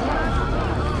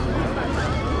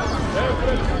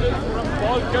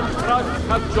 Balkan trucks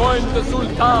have joined the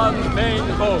Sultan's main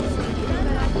host.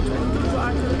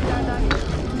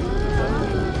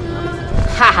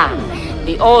 Haha!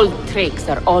 The old tricks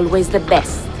are always the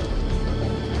best.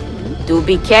 Do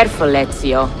be careful,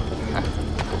 Ezio.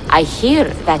 I hear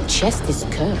that chest is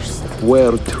cursed.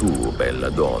 Where to,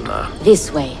 belladonna?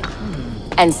 This way.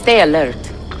 And stay alert.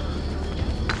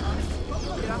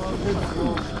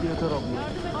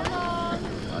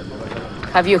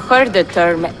 Have you heard the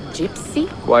term gypsy?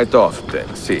 Quite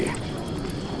often, see.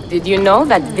 Did you know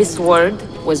that this word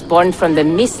was born from the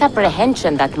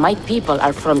misapprehension that my people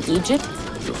are from Egypt?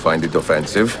 You find it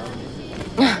offensive?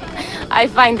 I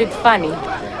find it funny.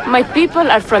 My people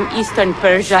are from Eastern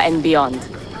Persia and beyond.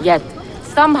 Yet,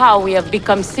 somehow we have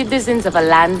become citizens of a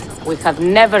land we have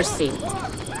never seen.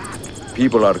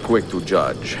 People are quick to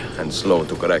judge and slow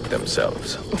to correct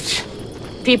themselves.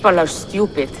 People are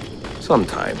stupid.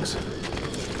 Sometimes.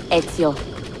 Ezio,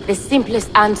 the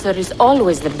simplest answer is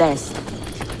always the best.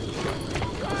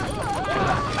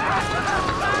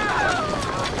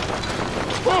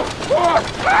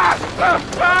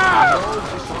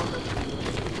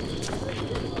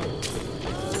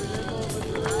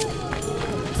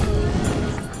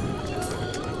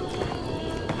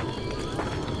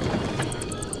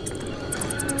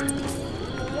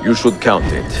 You should count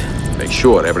it. Make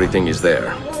sure everything is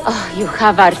there. Oh, you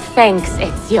have our thanks,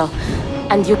 Ezio.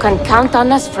 And you can count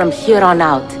on us from here on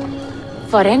out.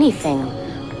 For anything.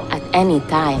 At any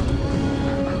time.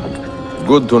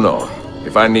 Good to know.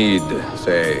 If I need,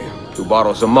 say, to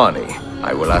borrow some money,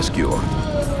 I will ask you.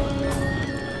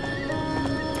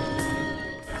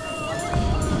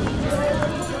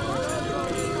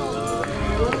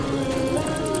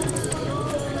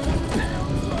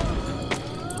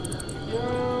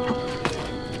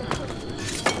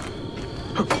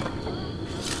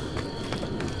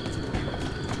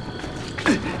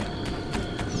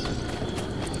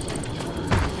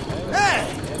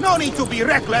 No need to be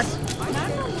reckless!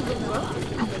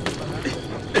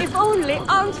 If only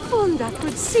Aunt Funda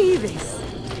could see this.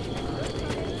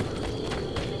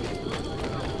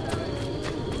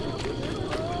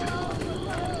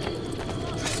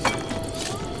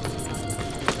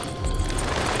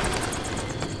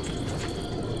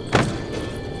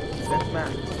 That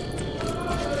man.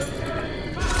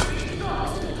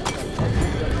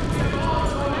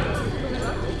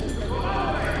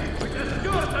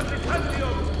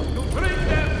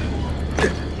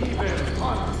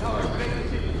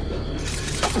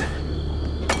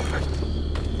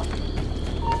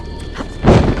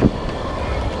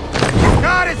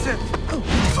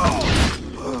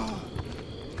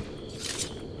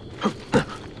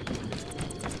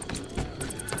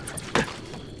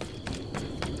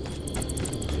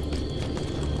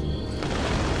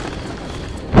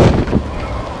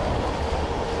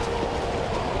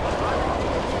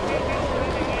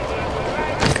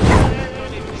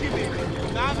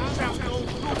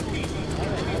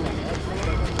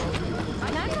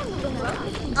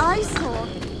 I saw.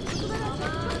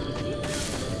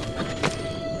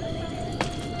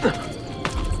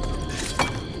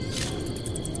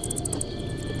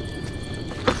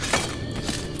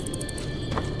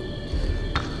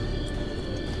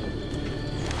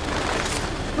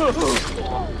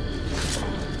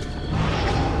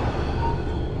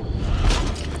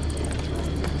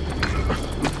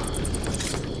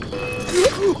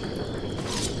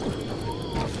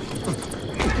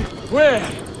 Where?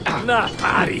 Not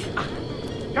party.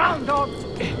 Down, dog!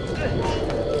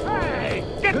 Hey!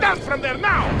 Get down from there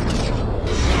now!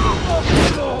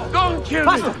 Don't kill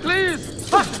me, please!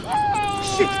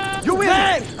 Shit! You will!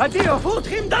 Hey! Addio, put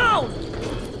him down!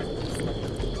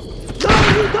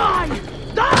 Now you die!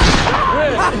 Die!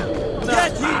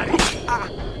 Get him!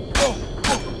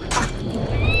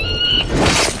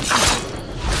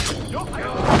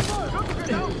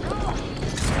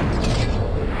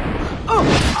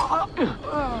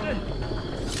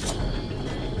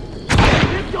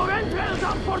 Lift your entrails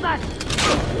up for that!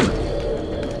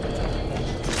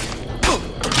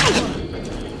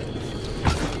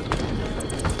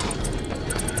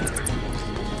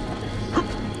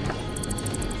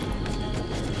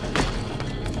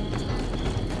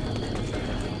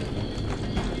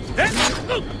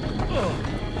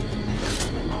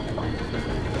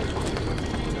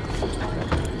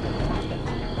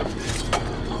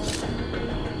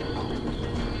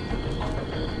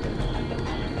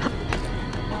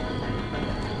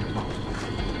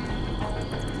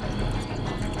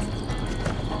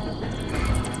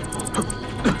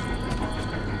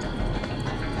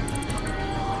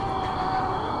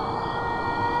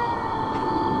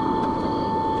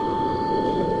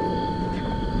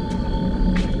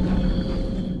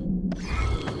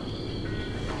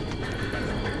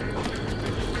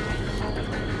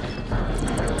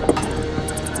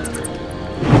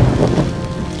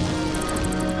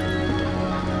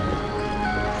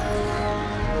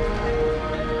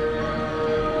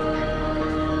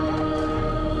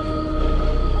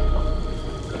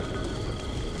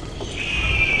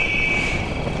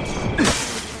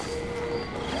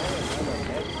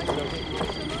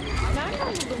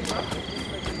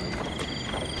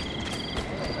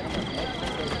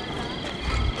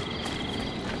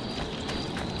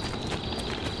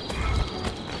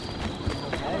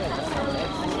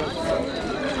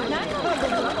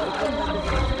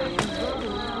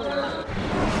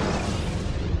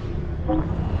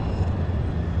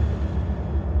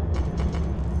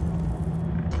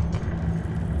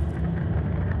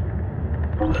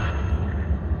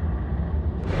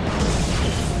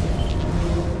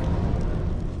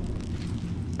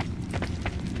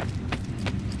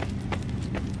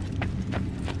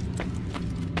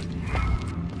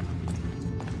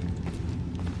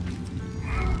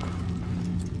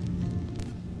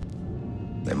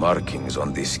 markings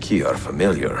on this key are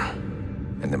familiar.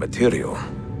 And the material,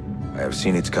 I have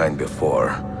seen its kind before.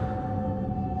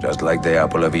 Just like the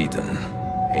Apple of Eden,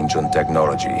 ancient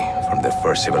technology from the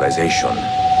first civilization.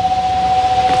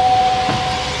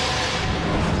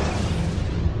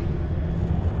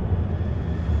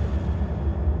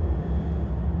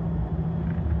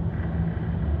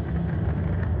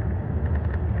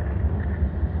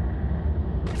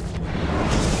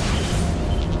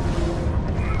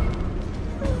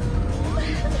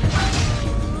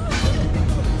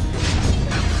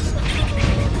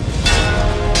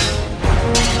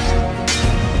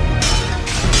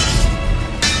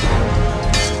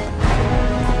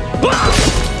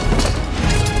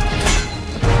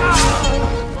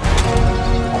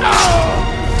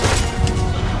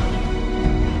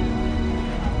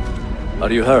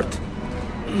 Are you hurt?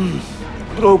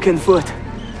 Broken foot.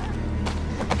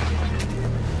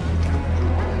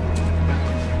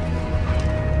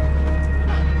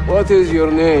 What is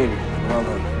your name,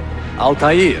 brother?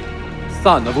 Altair,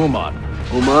 son of Umar.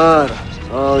 Umar?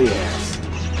 Oh yes.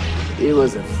 He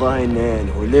was a fine man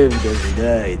who lived as he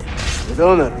died. With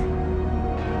honor.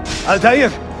 Altair!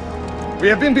 We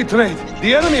have been betrayed.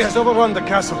 The enemy has overrun the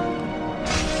castle.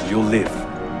 You live.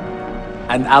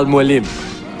 And Al-Mualim,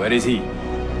 where is he?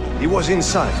 He was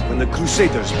inside when the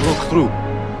Crusaders broke through.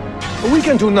 But we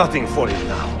can do nothing for him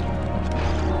now.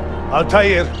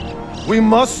 Altair, we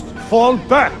must fall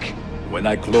back. When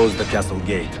I close the castle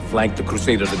gate, flank the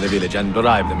Crusaders in the village and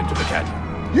drive them into the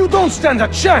canyon. You don't stand a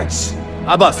chance!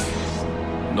 Abbas,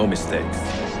 no mistakes.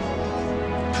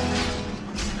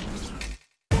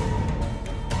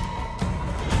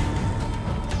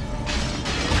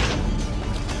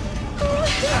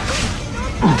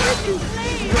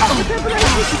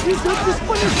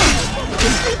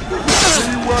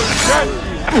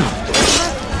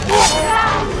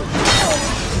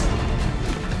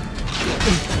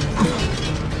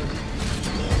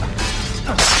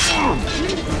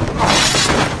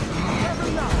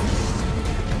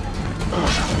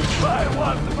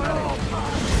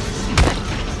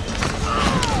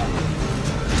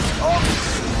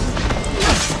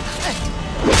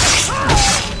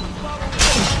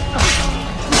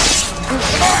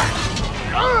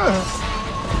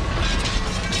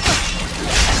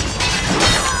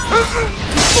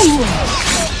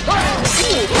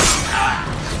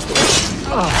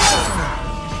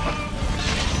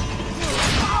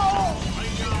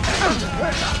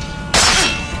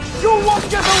 You won't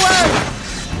get away!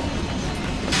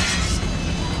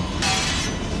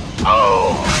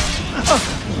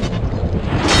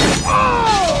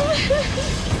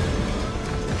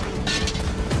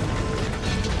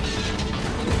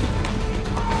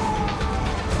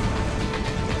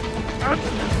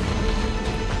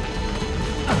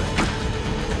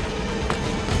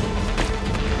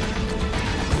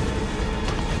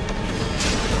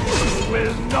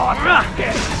 Will not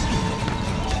get.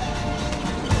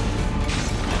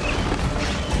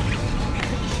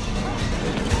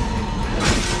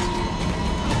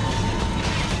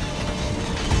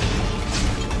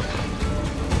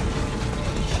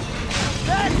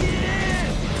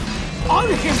 On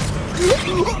him!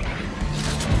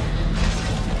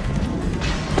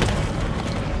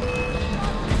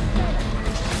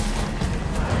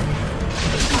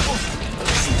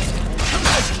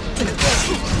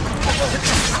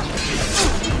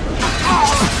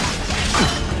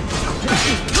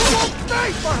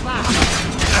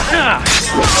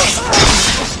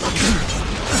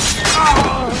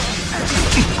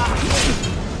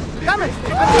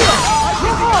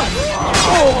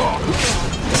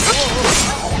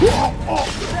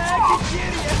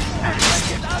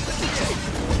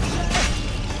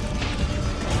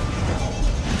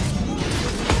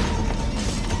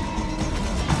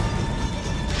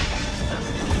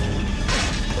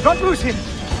 Don't lose him!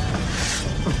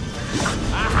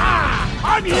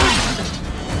 Aha! On you!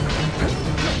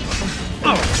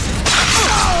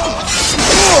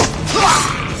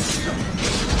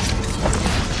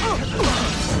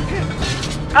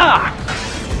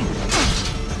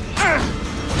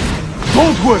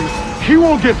 Don't worry, he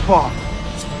won't get far.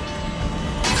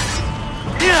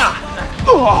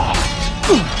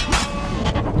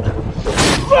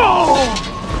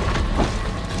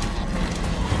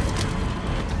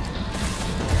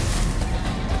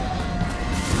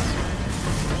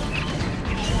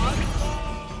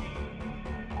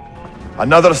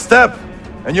 Another step,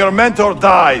 and your mentor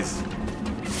dies.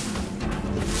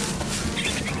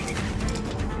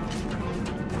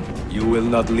 You will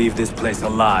not leave this place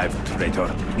alive,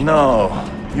 traitor. No,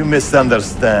 you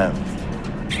misunderstand.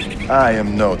 I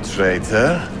am no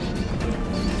traitor.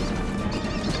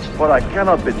 for I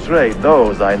cannot betray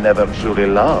those I never truly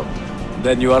loved.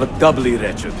 Then you are doubly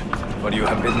wretched, for you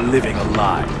have been living a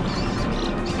lie.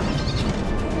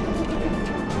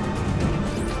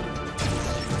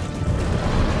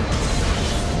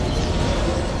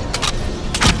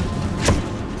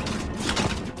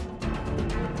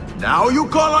 Now you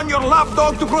call on your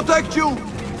lapdog to protect you?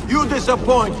 You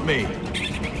disappoint me.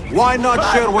 Why not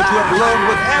share what you have learned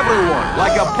with everyone,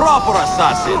 like a proper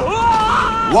assassin?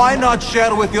 Why not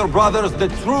share with your brothers the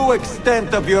true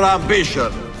extent of your ambition?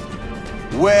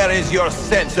 Where is your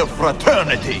sense of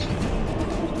fraternity?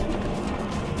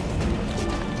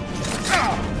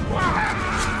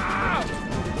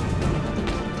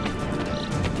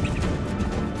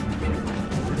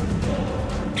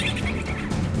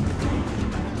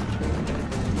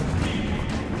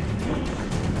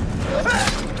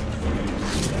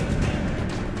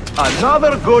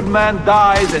 Another good man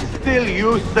dies and still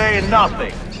you say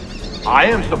nothing. I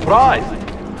am surprised.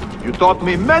 You taught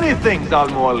me many things,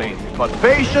 Al-Mualim, but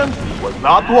patience was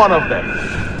not one of them.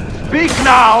 Speak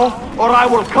now, or I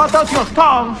will cut out your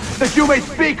tongue that you may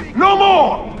speak no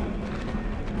more!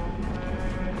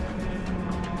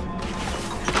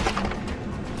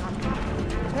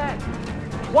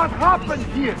 What happened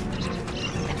here?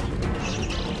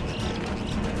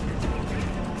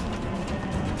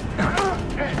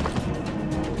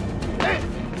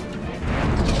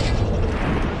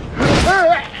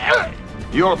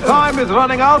 Your time is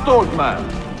running out, old man.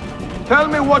 Tell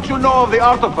me what you know of the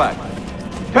artifact.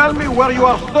 Tell me where you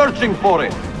are searching for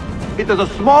it. It is a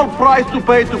small price to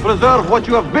pay to preserve what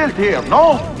you have built here,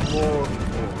 no?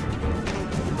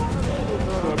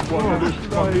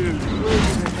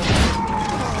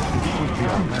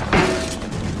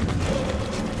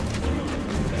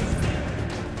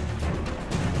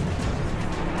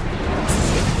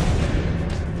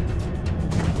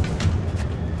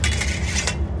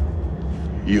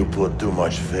 You put too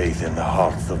much faith in the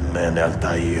hearts of men,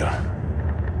 Altair.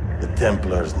 The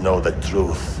Templars know the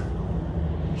truth.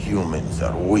 Humans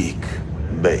are weak,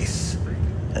 base,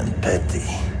 and petty.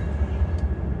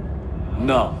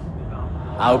 No.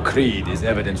 Our creed is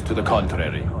evidence to the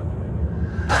contrary.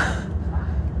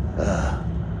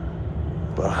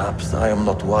 Perhaps I am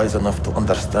not wise enough to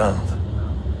understand,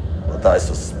 but I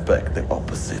suspect the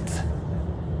opposite.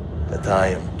 That I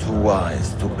am too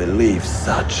wise to believe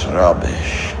such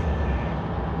rubbish.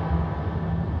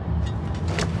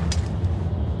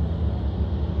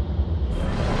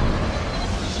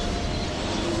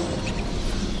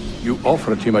 You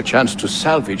offered him a chance to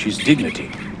salvage his dignity.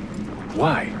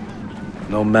 Why?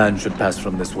 No man should pass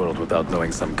from this world without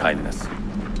knowing some kindness.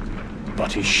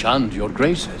 But he shunned your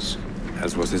graces,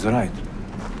 as was his right.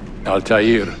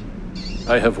 Altair,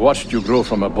 I have watched you grow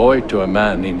from a boy to a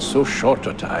man in so short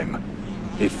a time.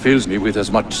 It fills me with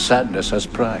as much sadness as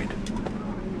pride.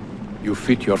 You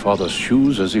fit your father's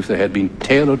shoes as if they had been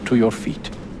tailored to your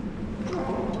feet.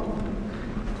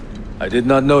 I did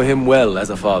not know him well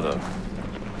as a father.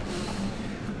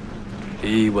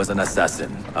 He was an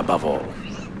assassin, above all.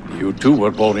 You too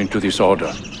were born into this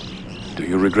order. Do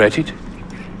you regret it?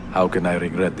 How can I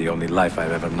regret the only life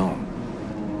I've ever known?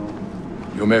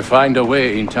 You may find a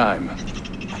way in time,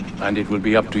 and it will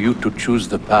be up to you to choose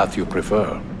the path you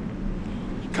prefer.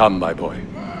 Come, my boy,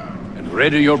 and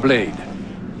ready your blade.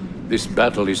 This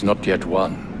battle is not yet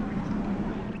won.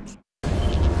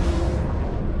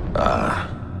 Ah,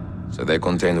 so they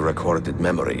contain recorded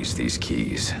memories, these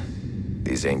keys.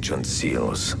 These ancient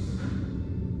seals.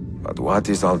 But what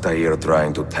is Altair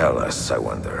trying to tell us, I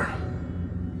wonder?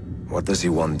 What does he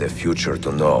want the future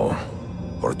to know,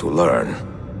 or to learn?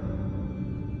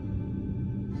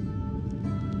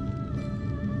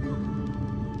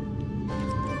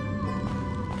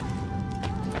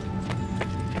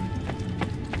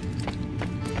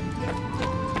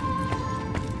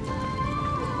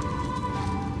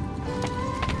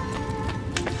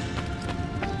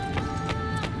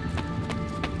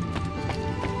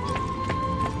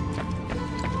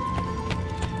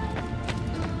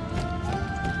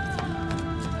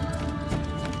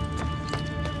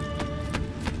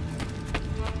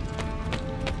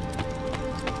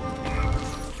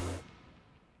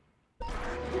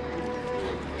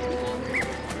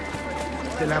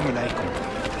 Assalamu alaikum.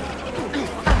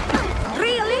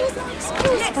 Really?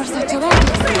 Scusa for such a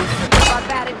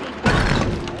barbarity.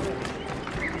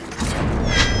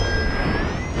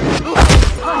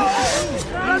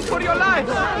 Run for your life!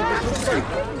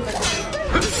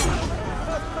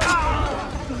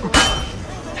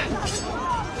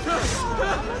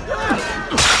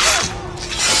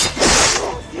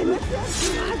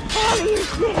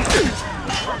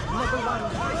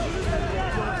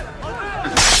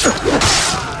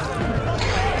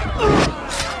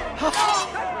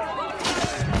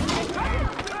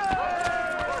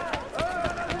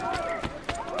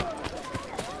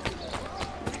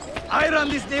 I run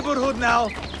this neighborhood now.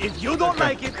 If you don't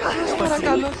like it, Come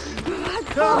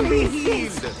be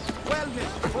healed.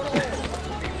 Wellness for all.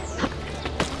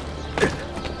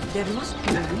 There must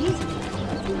be a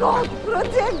reason. God,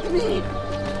 protect me!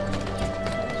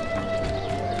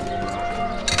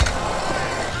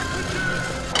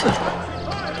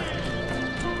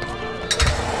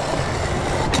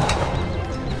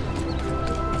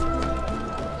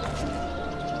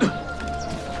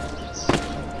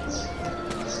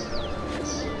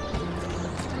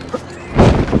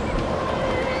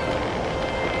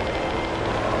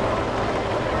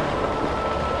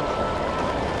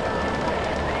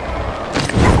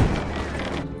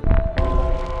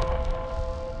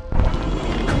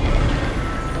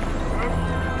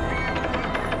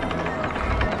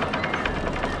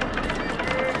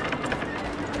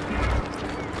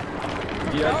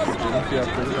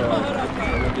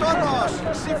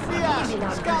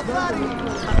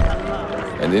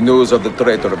 And the news of the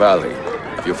traitor Valley.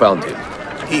 Have you found him?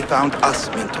 He found us,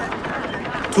 Mentor.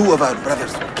 2 of our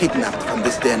brothers were kidnapped from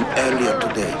this den earlier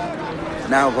today.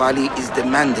 Now Valley is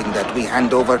demanding that we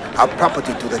hand over our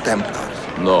property to the Templars.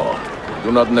 No.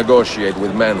 Do not negotiate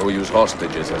with men who use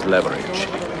hostages as leverage.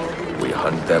 We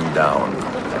hunt them down,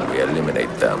 and we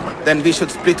eliminate them. Then we should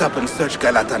split up and search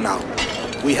Galata now.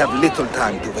 We have little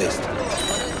time to waste.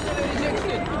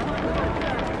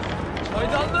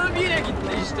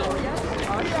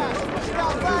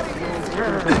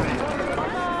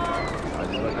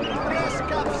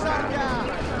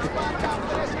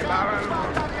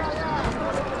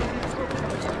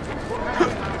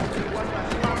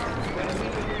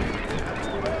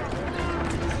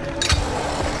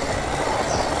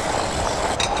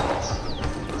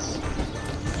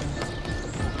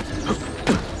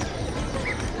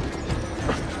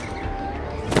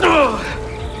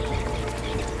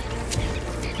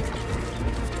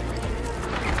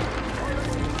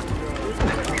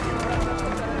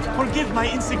 Forgive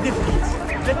my insignificance.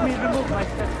 Let me remove my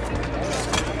feather.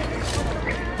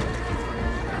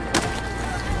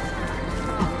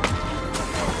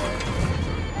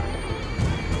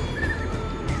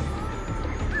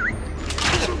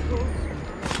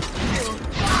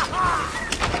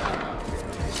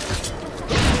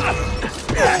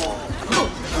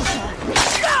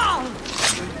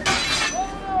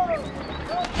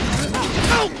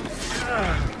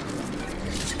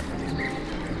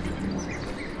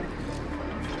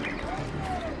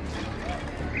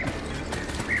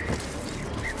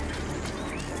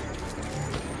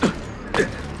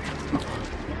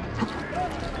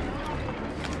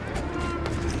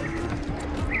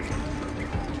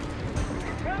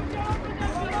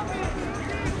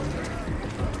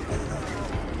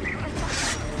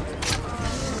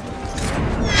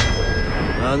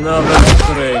 Another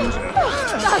stranger.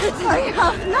 I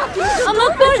have nothing to I'm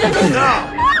not burdened.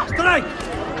 Now, strike!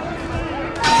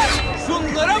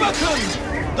 Şunlara bakın!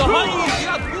 Daha iyi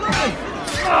fiyat bulamayın.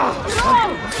 Wrong!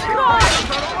 Wrong!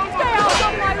 Stay out of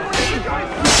my way!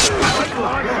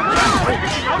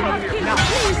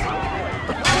 Please!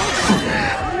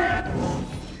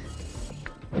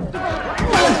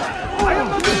 I am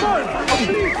not deserved!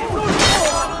 Please,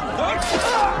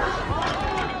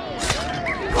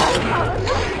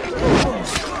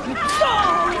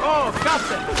 Oh,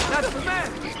 Captain! That's the man!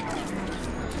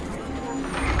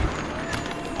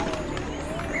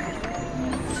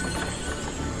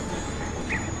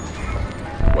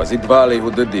 Was it Valley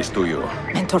who did this to you?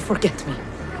 Mentor, forget me.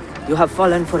 You have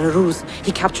fallen for a ruse.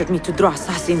 He captured me to draw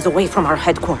assassins away from our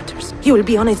headquarters. He will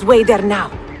be on his way there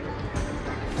now.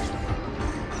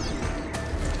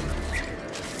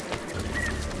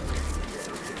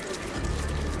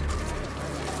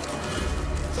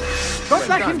 don't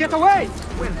let him get away!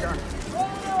 Well done.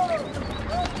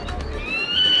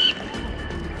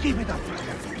 Give it up,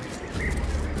 brother.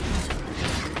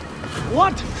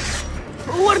 What?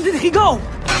 Where did he go?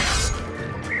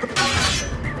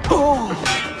 Oh!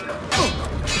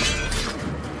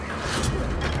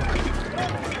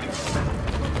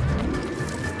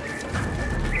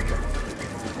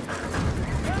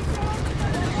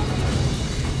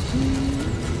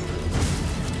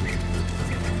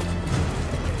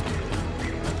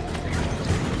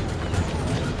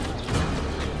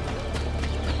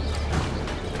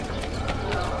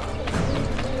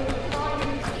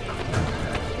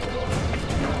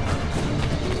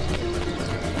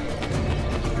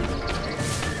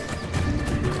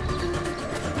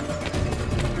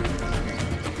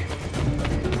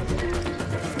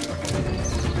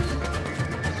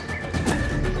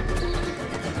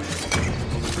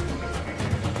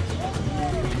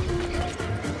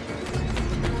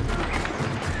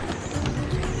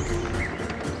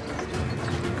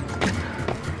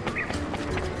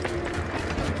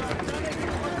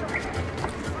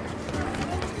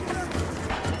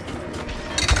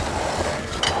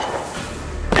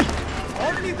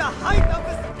 only the height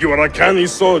of the... You are a canny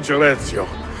soldier, Ezio.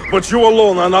 But you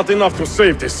alone are not enough to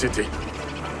save this city.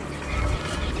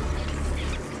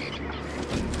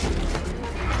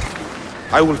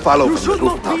 I will follow from the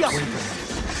rooftops.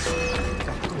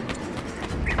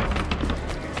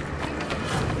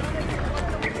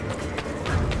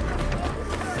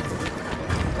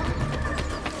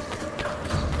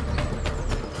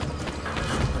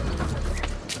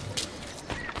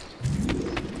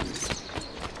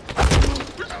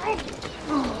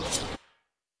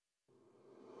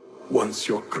 Once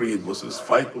your creed was as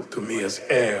vital to me as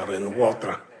air and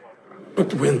water.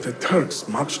 But when the Turks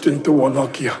marched into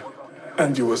Wallachia,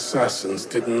 and you assassins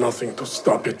did nothing to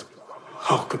stop it,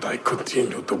 how could I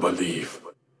continue to believe?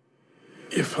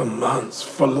 If a man's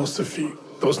philosophy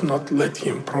does not let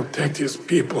him protect his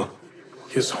people,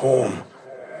 his home,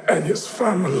 and his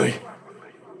family,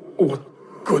 what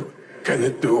good can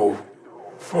it do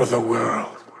for the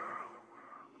world?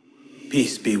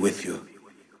 Peace be with you.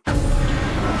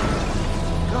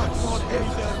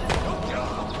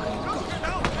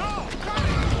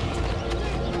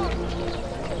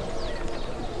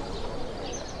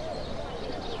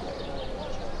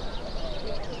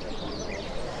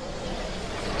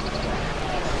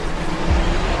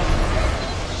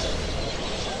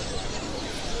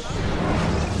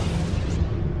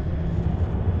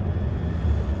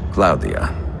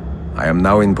 Claudia, I am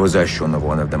now in possession of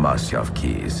one of the Masyaf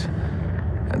keys.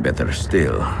 And better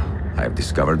still, I have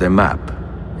discovered a map,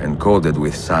 encoded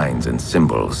with signs and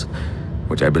symbols,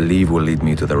 which I believe will lead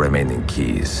me to the remaining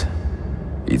keys.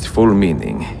 Its full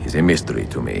meaning is a mystery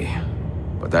to me,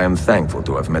 but I am thankful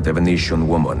to have met a Venetian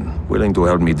woman willing to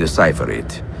help me decipher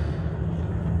it.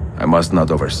 I must not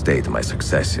overstate my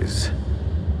successes.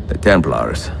 The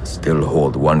Templars still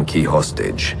hold one key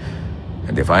hostage,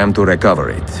 and if I am to recover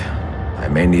it, I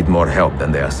may need more help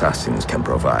than the assassins can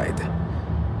provide.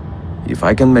 If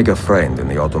I can make a friend in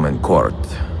the Ottoman court,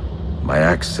 my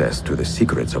access to the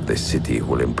secrets of this city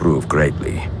will improve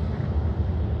greatly.